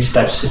Unix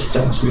type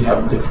systems, we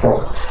have the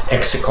fork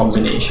exec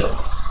combination.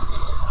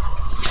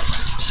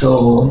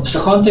 So it's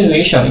a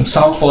continuation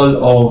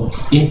example of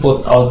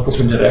input-output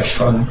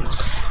redirection.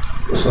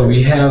 So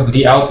we have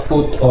the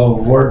output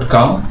of word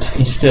count,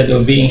 instead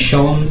of being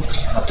shown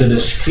to the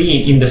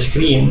screen, in the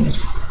screen,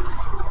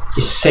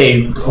 is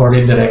saved or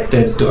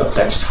redirected to a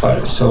text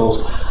file.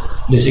 So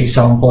this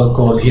example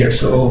code here,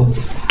 so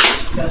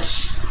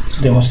let's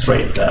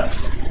demonstrate that.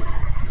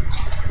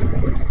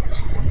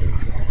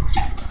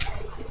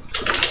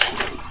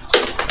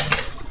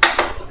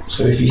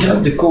 So if you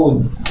have the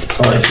code,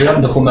 or if you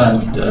have the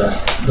command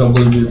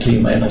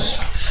w3 minus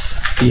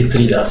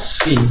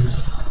p3.c,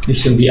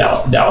 this will be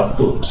the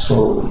output.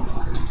 So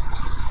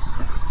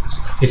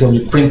it will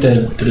be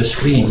printed to the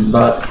screen.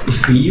 But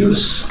if we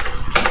use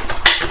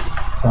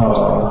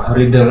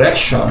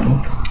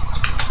redirection,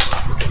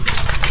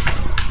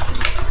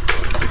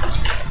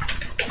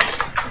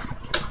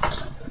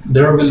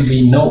 there will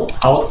be no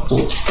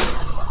output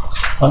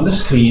on the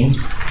screen,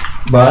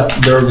 but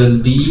there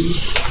will be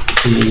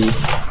a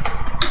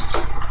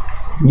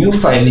new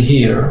file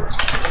here,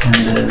 and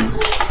then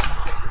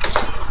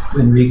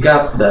when we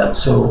got that,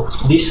 so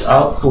this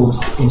output,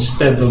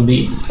 instead of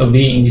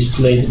being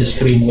displayed on the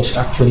screen, was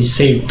actually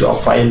saved to a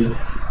file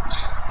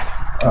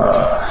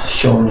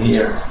shown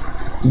here,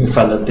 new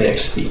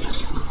file.txt.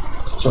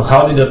 So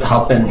how did that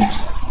happen?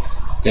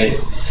 Okay,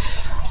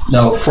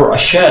 now for a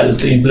shell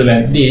to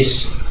implement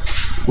this,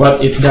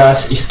 what it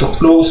does is to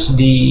close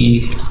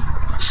the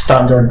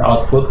standard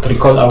output.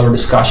 Recall our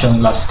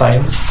discussion last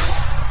time.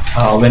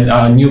 When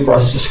a new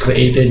process is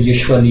created,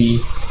 usually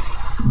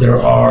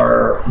there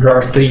are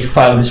three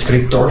file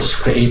descriptors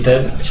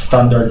created: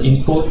 standard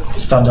input,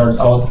 standard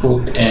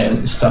output,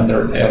 and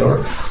standard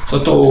error.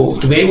 So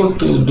to be able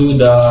to do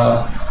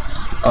the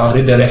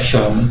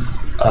redirection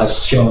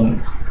as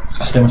shown,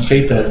 as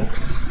demonstrated,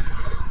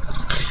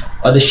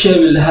 the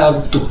shell will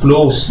have to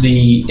close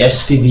the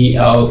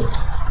stdout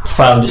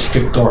file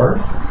descriptor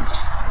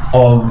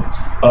of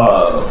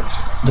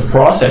the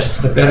process,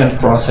 the parent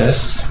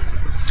process,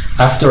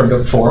 after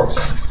the fork,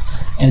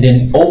 and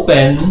then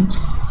open.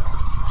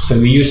 So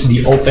we use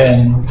the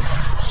open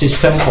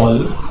system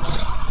call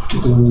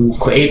to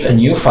create a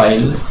new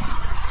file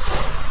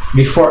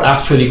before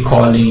actually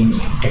calling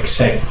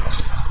exec.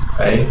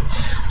 Right?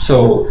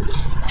 So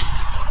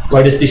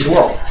why does this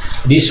work?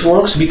 This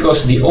works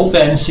because the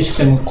open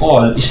system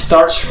call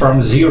starts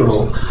from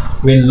 0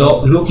 when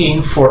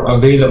looking for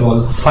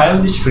available file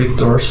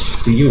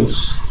descriptors to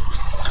use.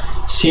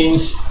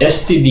 Since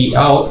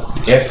stdout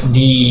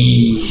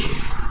fd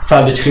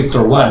file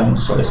descriptor 1,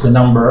 so that's the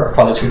number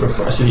file descriptor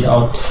for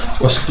stdout,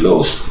 was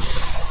closed,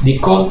 the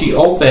call to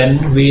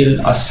open will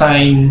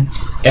assign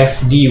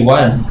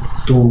fd1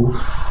 to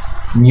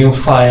new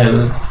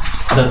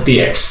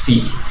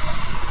file.txt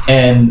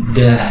and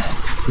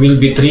will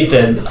be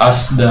treated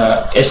as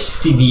the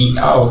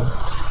stdout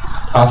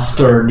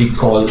after the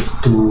call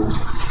to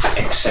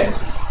exec.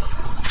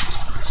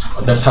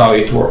 So that's how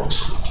it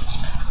works.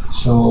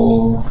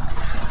 So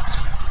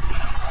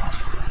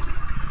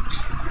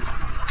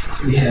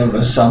we have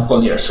a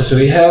sample here. So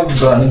we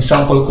have an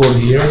example code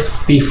here,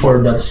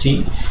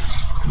 p4.c,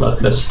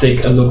 but let's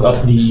take a look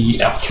at the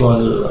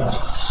actual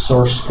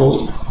source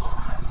code.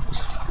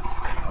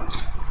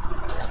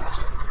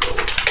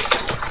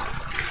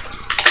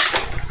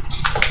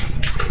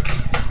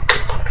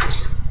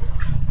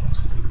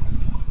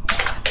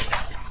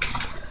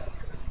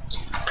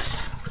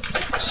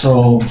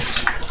 So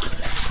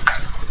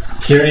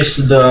here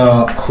is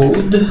the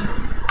code.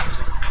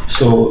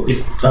 So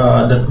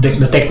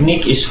the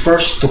technique is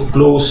first to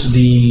close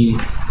the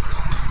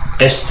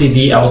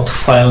stdout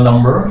file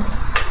number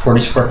for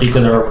this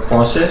particular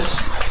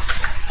process,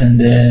 and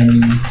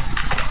then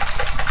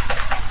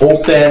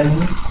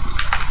open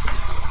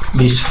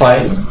this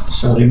file.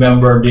 So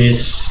remember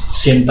this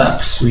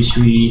syntax which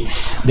we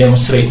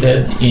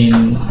demonstrated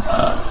in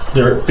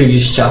the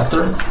previous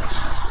chapter.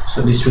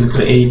 So this will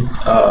create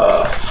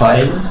a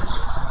file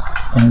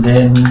and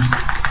then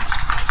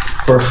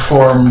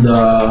perform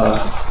the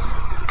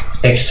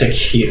exec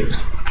here.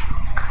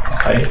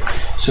 Okay,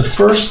 so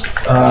first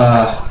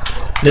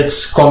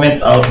let's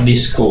comment out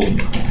this code,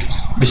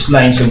 these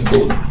lines of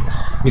code,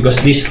 because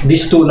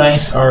these two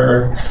lines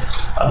are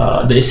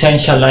the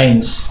essential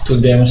lines to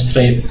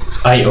demonstrate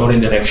I/O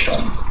redirection.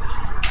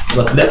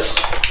 But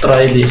let's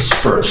try this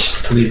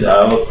first with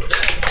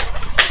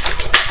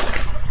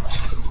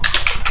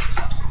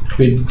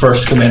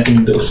first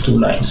commenting those two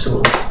lines.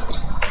 So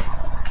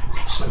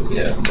we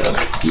have the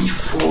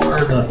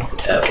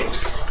p4.l.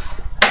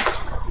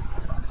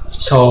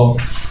 So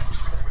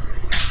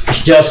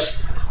it's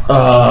just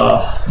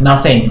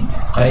nothing,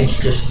 okay? It's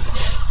just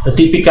the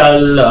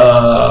typical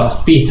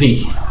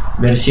P3,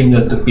 very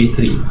similar to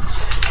P3,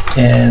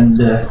 and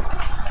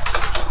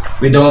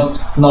we don't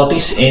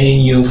notice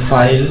any new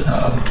file.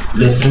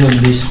 Let's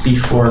remove this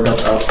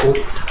p4.output.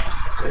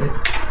 Okay.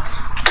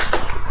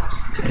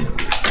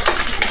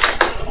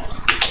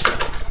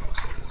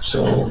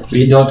 So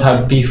we don't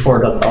have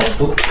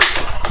p4.output,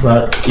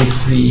 but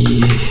if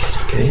we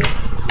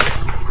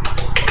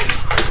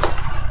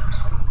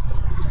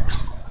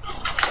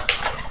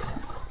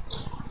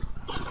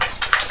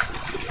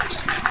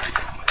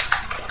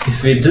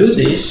if we do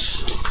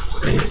this,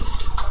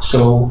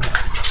 so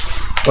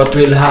what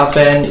will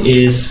happen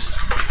is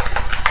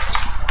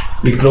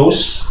we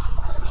close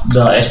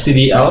the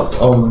STD out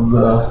of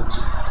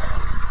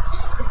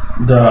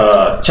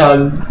the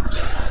child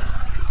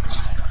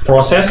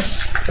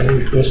process.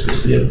 We close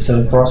the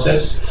child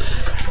process,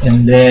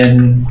 and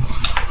then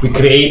we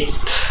create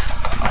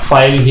a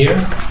file here,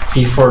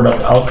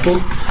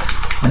 p4.output,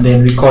 and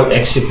then we call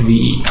exit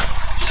VE.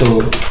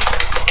 So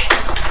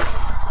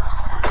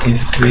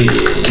if we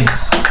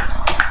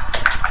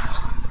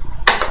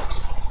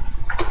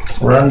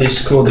run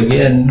this code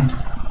again,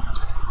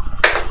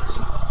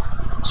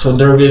 so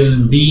there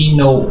will be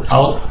no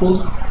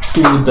output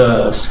to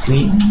the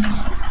screen,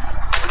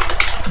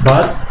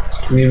 but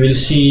we will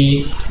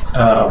see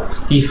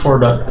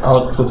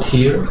p4.output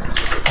here,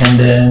 and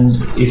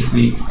then if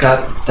we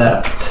cut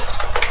that,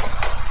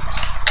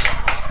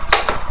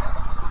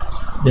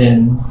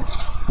 then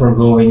we're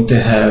going to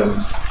have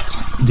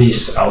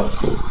this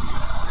output.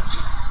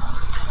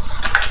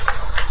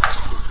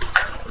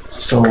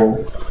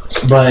 So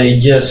by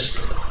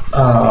just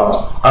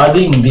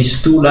adding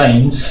these two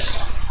lines,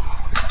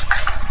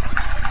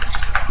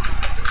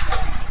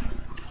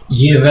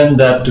 given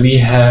that we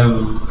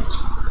have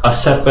a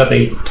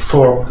separate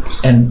fork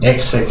and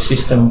exec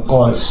system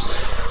calls,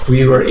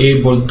 we were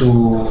able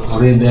to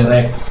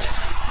redirect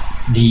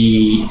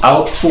the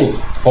output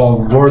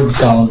of word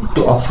count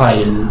to a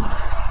file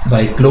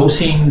by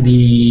closing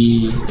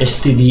the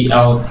STD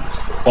out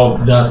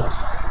of that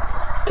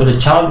to the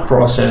child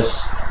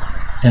process,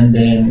 and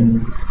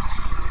then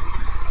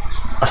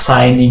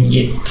assigning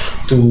it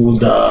to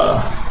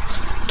a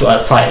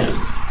file.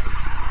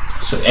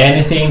 So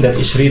anything that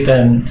is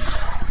written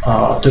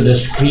to the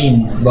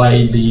screen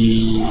by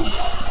the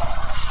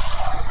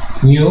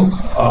new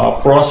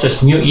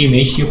process, new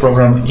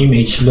program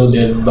image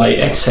loaded by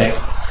exec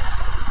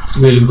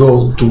will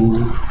go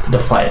to the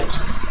file.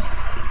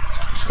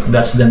 So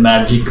that's the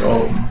magic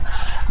of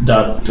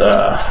that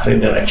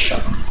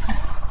redirection.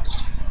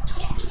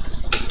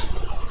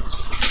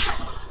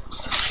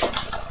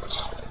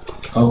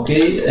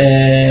 Okay,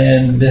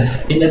 and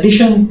in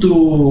addition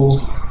to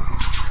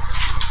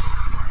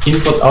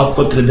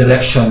input-output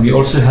redirection, we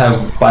also have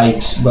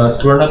pipes,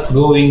 but we're not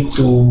going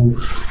to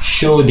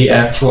show the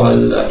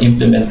actual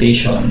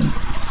implementation.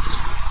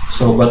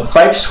 So, but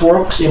pipes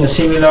work in a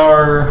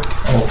similar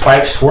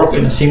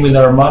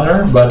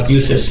manner, but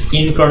uses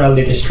in-kernel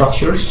data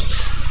structures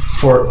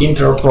for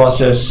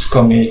inter-process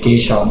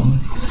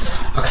communication,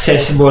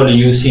 accessible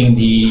using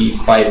the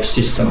pipe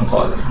system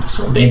call.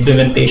 So the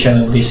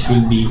implementation of this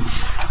will be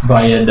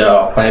via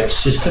the pipe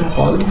system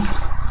call.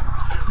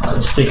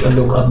 Let's take a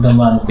look at the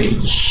man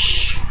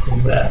page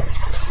of that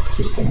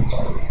system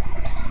call.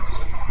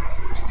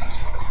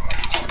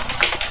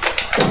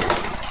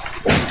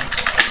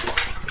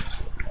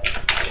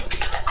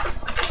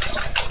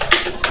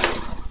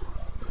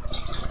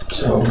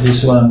 So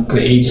this one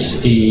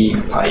creates a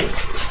pipe.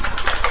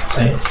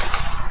 Okay,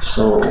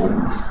 so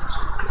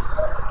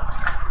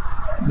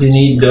you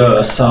need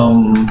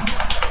some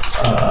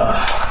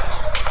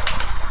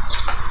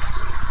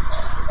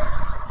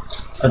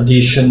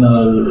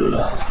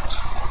additional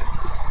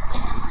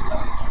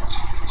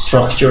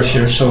structures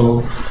here.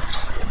 So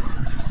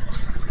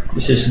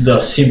this is the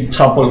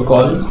sample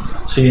call.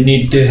 So you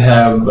need to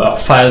have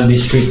file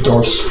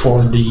descriptors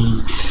for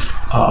the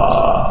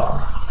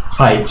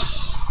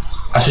pipes.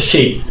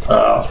 Associate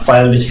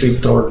file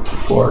descriptor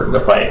for the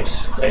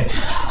pipes. Okay,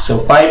 so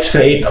pipes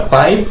create a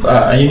pipe,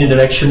 a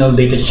unidirectional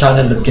data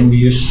channel that can be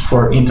used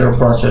for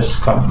inter-process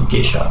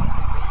communication.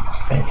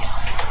 Okay,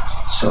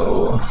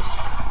 so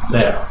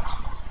there.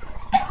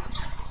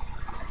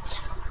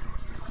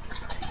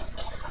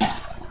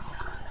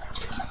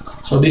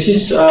 So this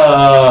is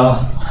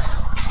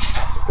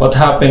what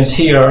happens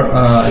here.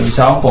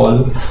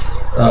 Example.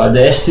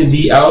 The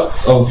STD out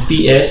of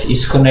PS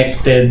is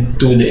connected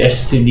to the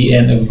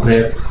STDN of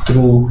grep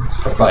through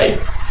a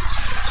pipe.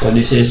 So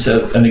this is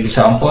an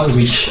example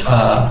which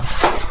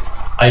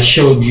I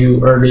showed you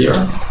earlier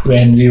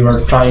when we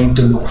were trying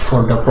to look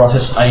for the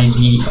process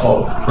ID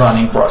of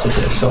running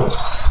processes. So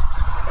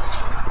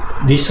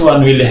this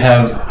one will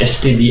have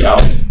STD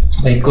out.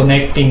 By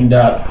connecting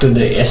that to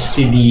the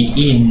STD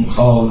in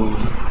of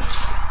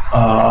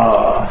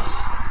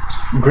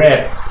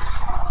grep,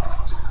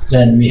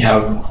 then we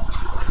have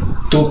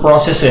two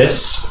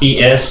processes,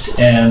 PS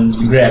and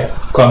grep,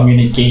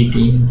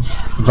 communicating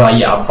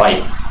via a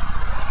pipe.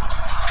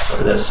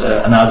 So that's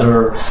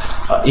another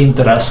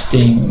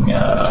interesting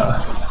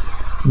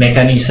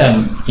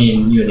mechanism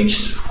in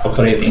Unix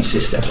operating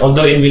systems.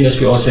 Although in Windows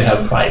we also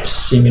have pipes,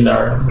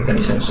 similar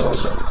mechanisms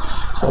also.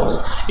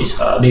 So it's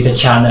a data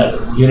channel,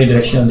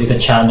 unidirectional data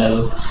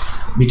channel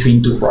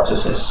between two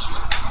processes.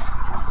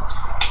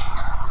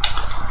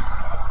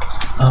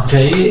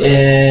 Okay,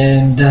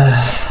 and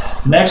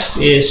next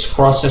is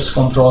process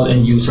control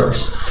and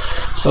users.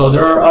 So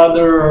there are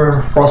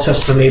other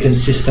process-related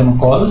system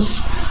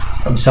calls.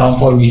 For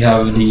example, we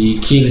have the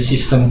kill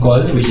system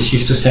call, which is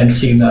used to send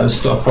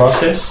signals to a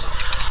process.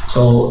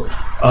 So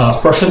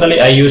personally,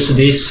 I use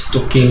this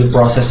to kill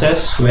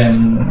processes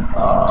when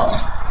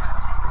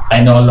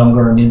I no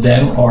longer need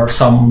them, or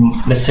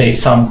let's say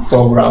some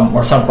program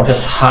or some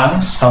process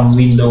hangs, some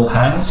window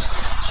hangs,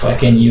 so I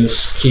can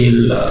use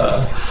kill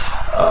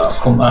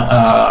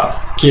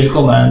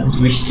command,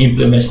 which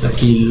implements the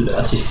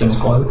kill system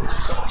call.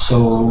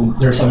 So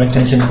there's a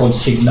mechanism called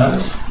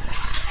signals.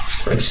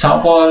 For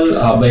example,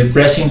 by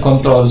pressing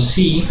Ctrl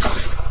C,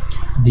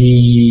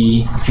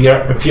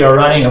 if you are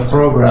running a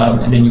program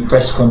and then you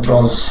press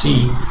Ctrl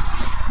C,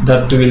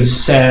 that will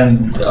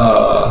send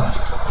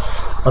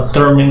a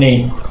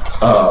terminate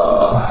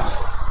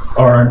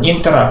or an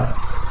interrupt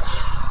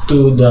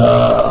to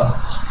the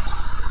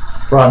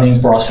running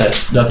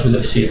process that will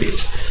receive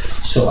it.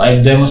 So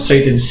I've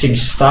demonstrated sig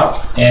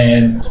stop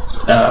and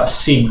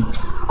sig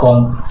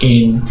con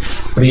in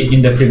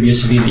the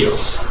previous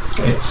videos.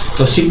 Okay,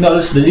 so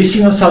signals, the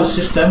signal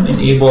subsystem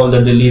enable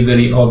the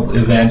delivery of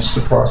events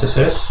to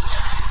processes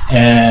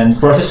and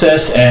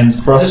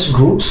process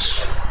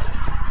groups.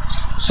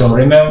 So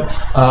remember,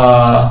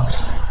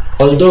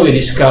 although we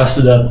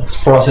discussed that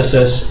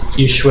processes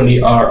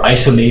usually are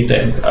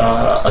isolated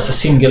as a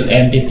single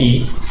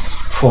entity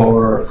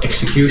for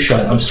execution,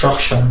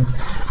 abstraction,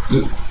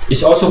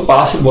 it's also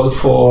possible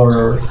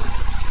for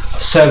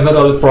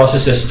several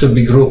processes to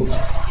be grouped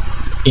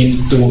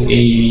into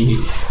a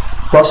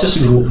process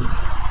group.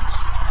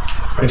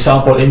 For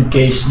example, in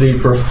case they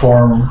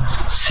perform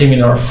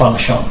similar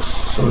functions,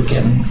 so we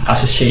can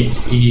associate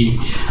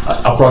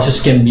a process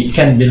can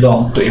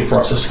belong to a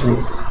process group.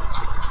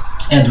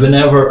 And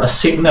whenever a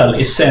signal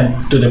is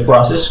sent to the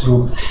process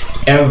group,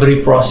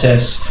 every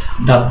process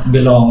that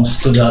belongs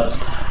to that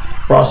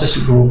process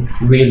group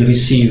will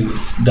receive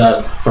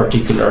that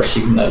particular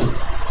signal.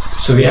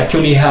 So we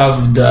actually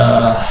have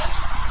the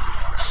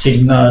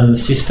signal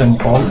system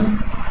call.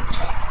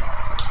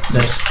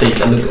 Let's take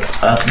a look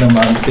at the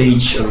man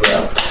page of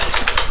that.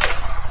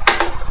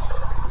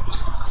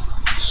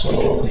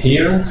 So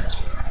here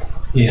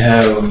you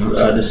have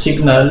the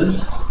signal,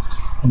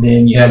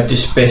 then you have to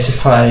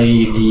specify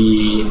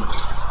the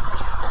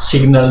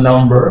signal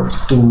number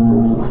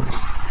to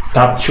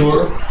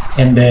capture,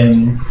 and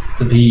then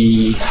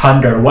the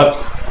handler,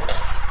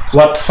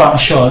 what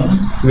function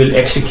will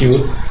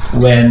execute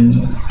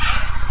when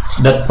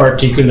that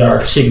particular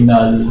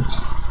signal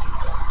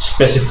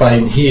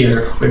specified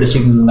here, where the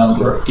signal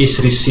number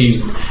is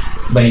received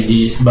by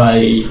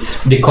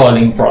the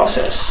calling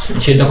process.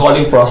 So the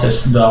calling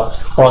process, the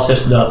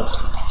process that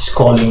is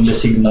calling the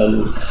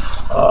signal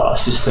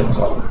system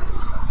call.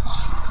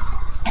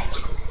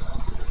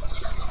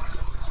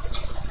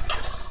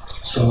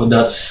 So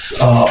that's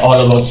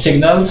all about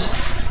signals.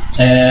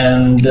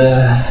 And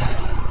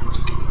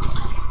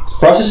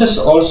processes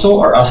also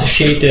are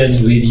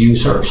associated with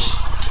users.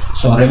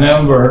 So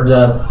remember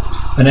that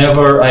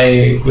whenever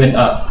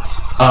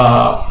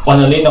on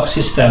a Linux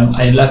system,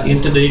 I log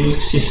into the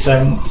Linux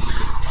system,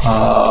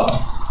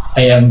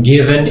 I am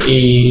given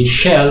a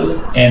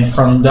shell, and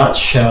from that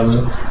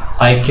shell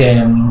I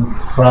can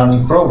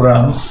run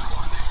programs,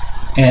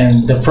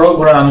 and the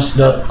programs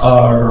that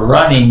are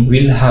running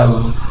will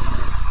have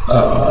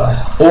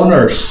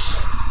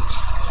owners,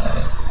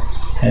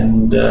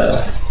 and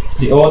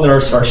the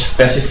owners are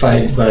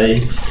specified by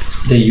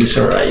the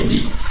user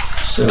ID.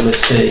 So let's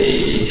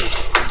say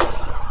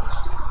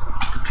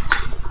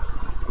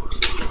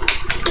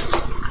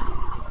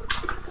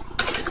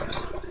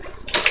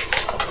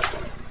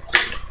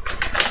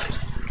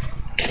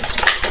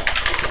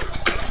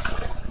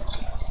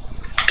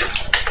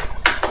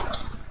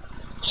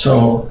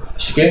so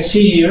as you can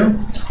see here,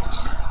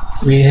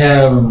 we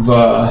have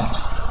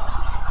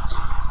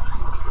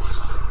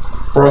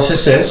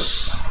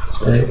processes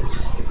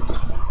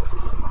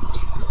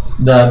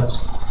that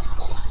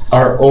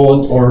are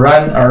owned or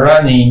are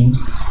running,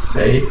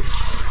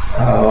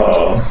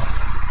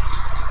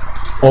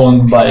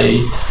 owned by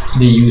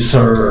the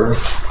user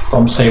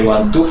from say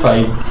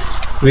 125,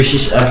 which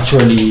is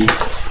actually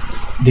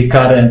the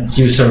current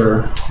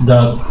user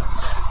that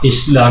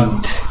is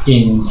logged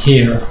in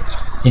here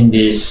in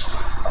this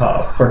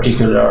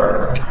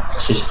particular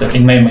system,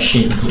 in my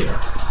machine here.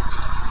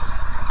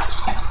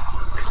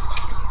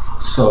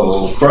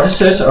 So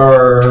processes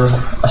are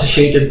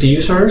associated to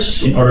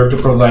users in order to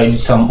provide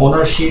some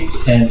ownership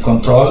and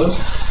control,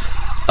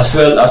 as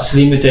well as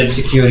limited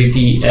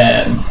security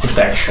and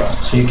protection.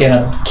 So you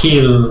cannot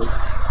kill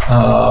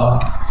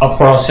a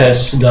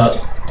process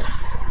that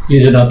you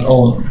do not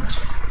own.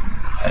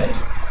 Okay.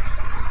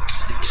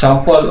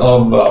 Example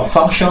of a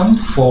function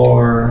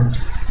for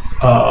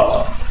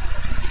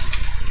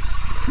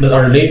that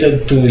are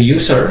related to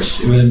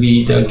users will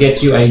be the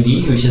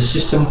getUID, which is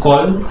system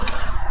call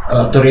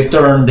to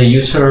return the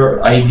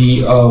user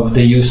ID of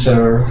the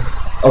user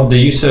of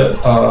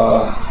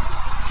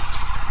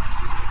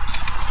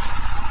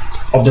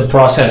the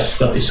process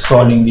that is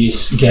calling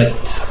this get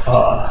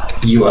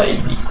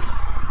UID.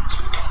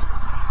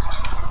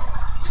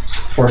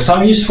 For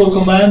some useful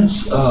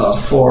commands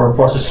for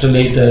process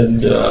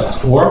related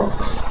work,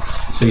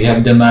 so we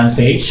have demand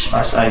page,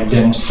 as I've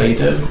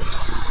demonstrated.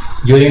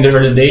 During the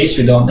early days,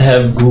 we don't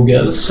have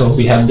Google, so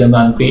we have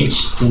demand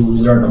page to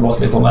learn about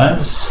the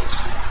commands.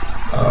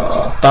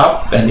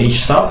 Top and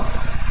HTOP.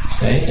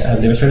 Okay,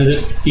 I've demonstrated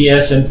it.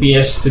 PS and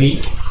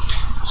PS3.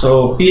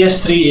 So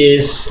PS3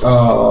 is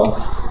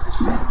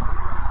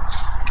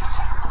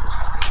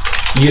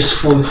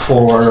useful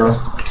for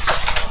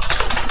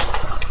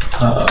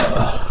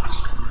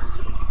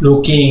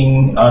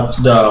looking at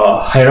the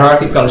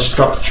hierarchical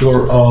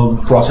structure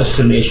of process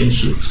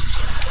relationships.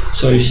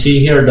 So you see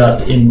here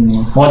that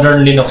in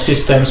modern Linux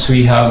systems,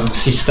 we have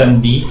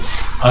systemd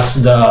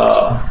as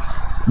the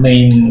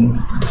main,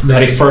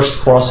 very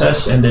first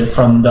process, and then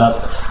from that,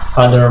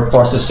 other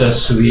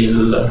processes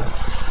will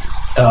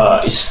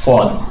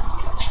spawn.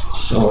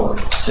 So,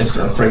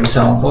 for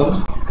example,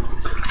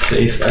 so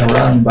if I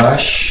run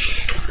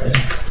bash, okay,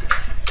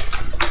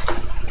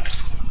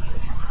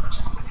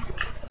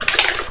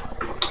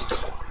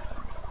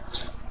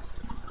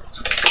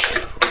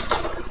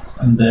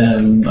 and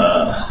then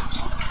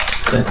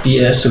the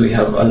PS, so we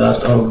have a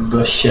lot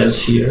of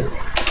shells here.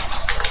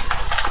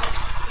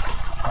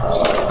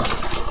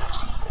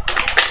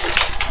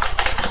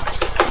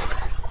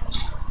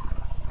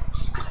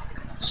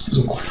 Let's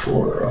look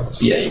for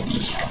PID.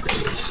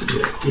 Okay, so we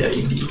have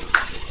PID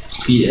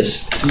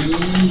PS3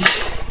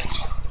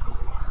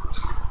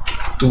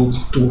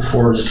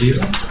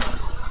 2240.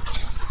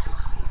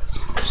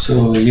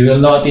 So you will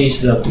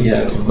notice that we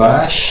have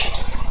bash,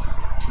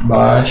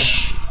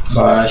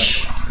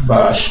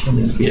 and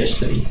then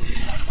PS3.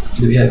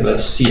 Do we have a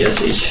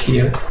CSH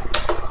here?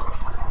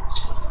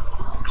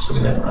 So we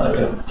have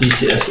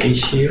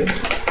TCSH here, we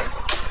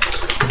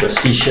have a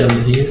C shell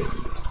here.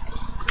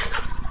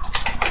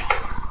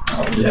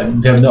 We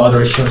have no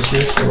other shells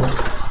here, so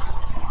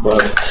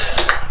but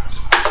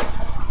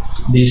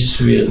this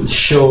will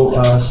show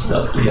us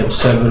that we have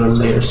several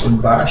layers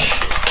of bash.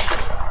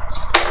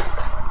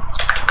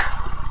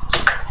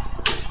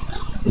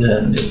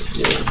 Then if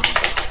you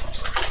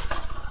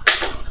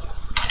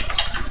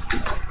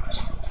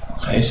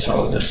okay,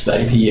 so that's the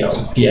idea of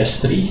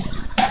PS3.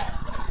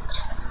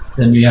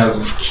 Then we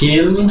have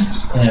kill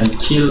and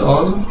kill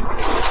all,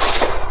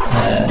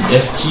 and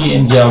FG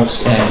and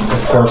jobs, and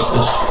of course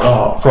this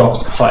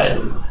proc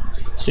file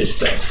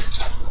system.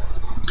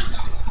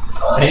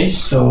 Okay,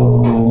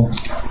 so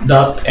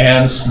that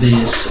ends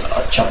this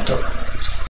chapter.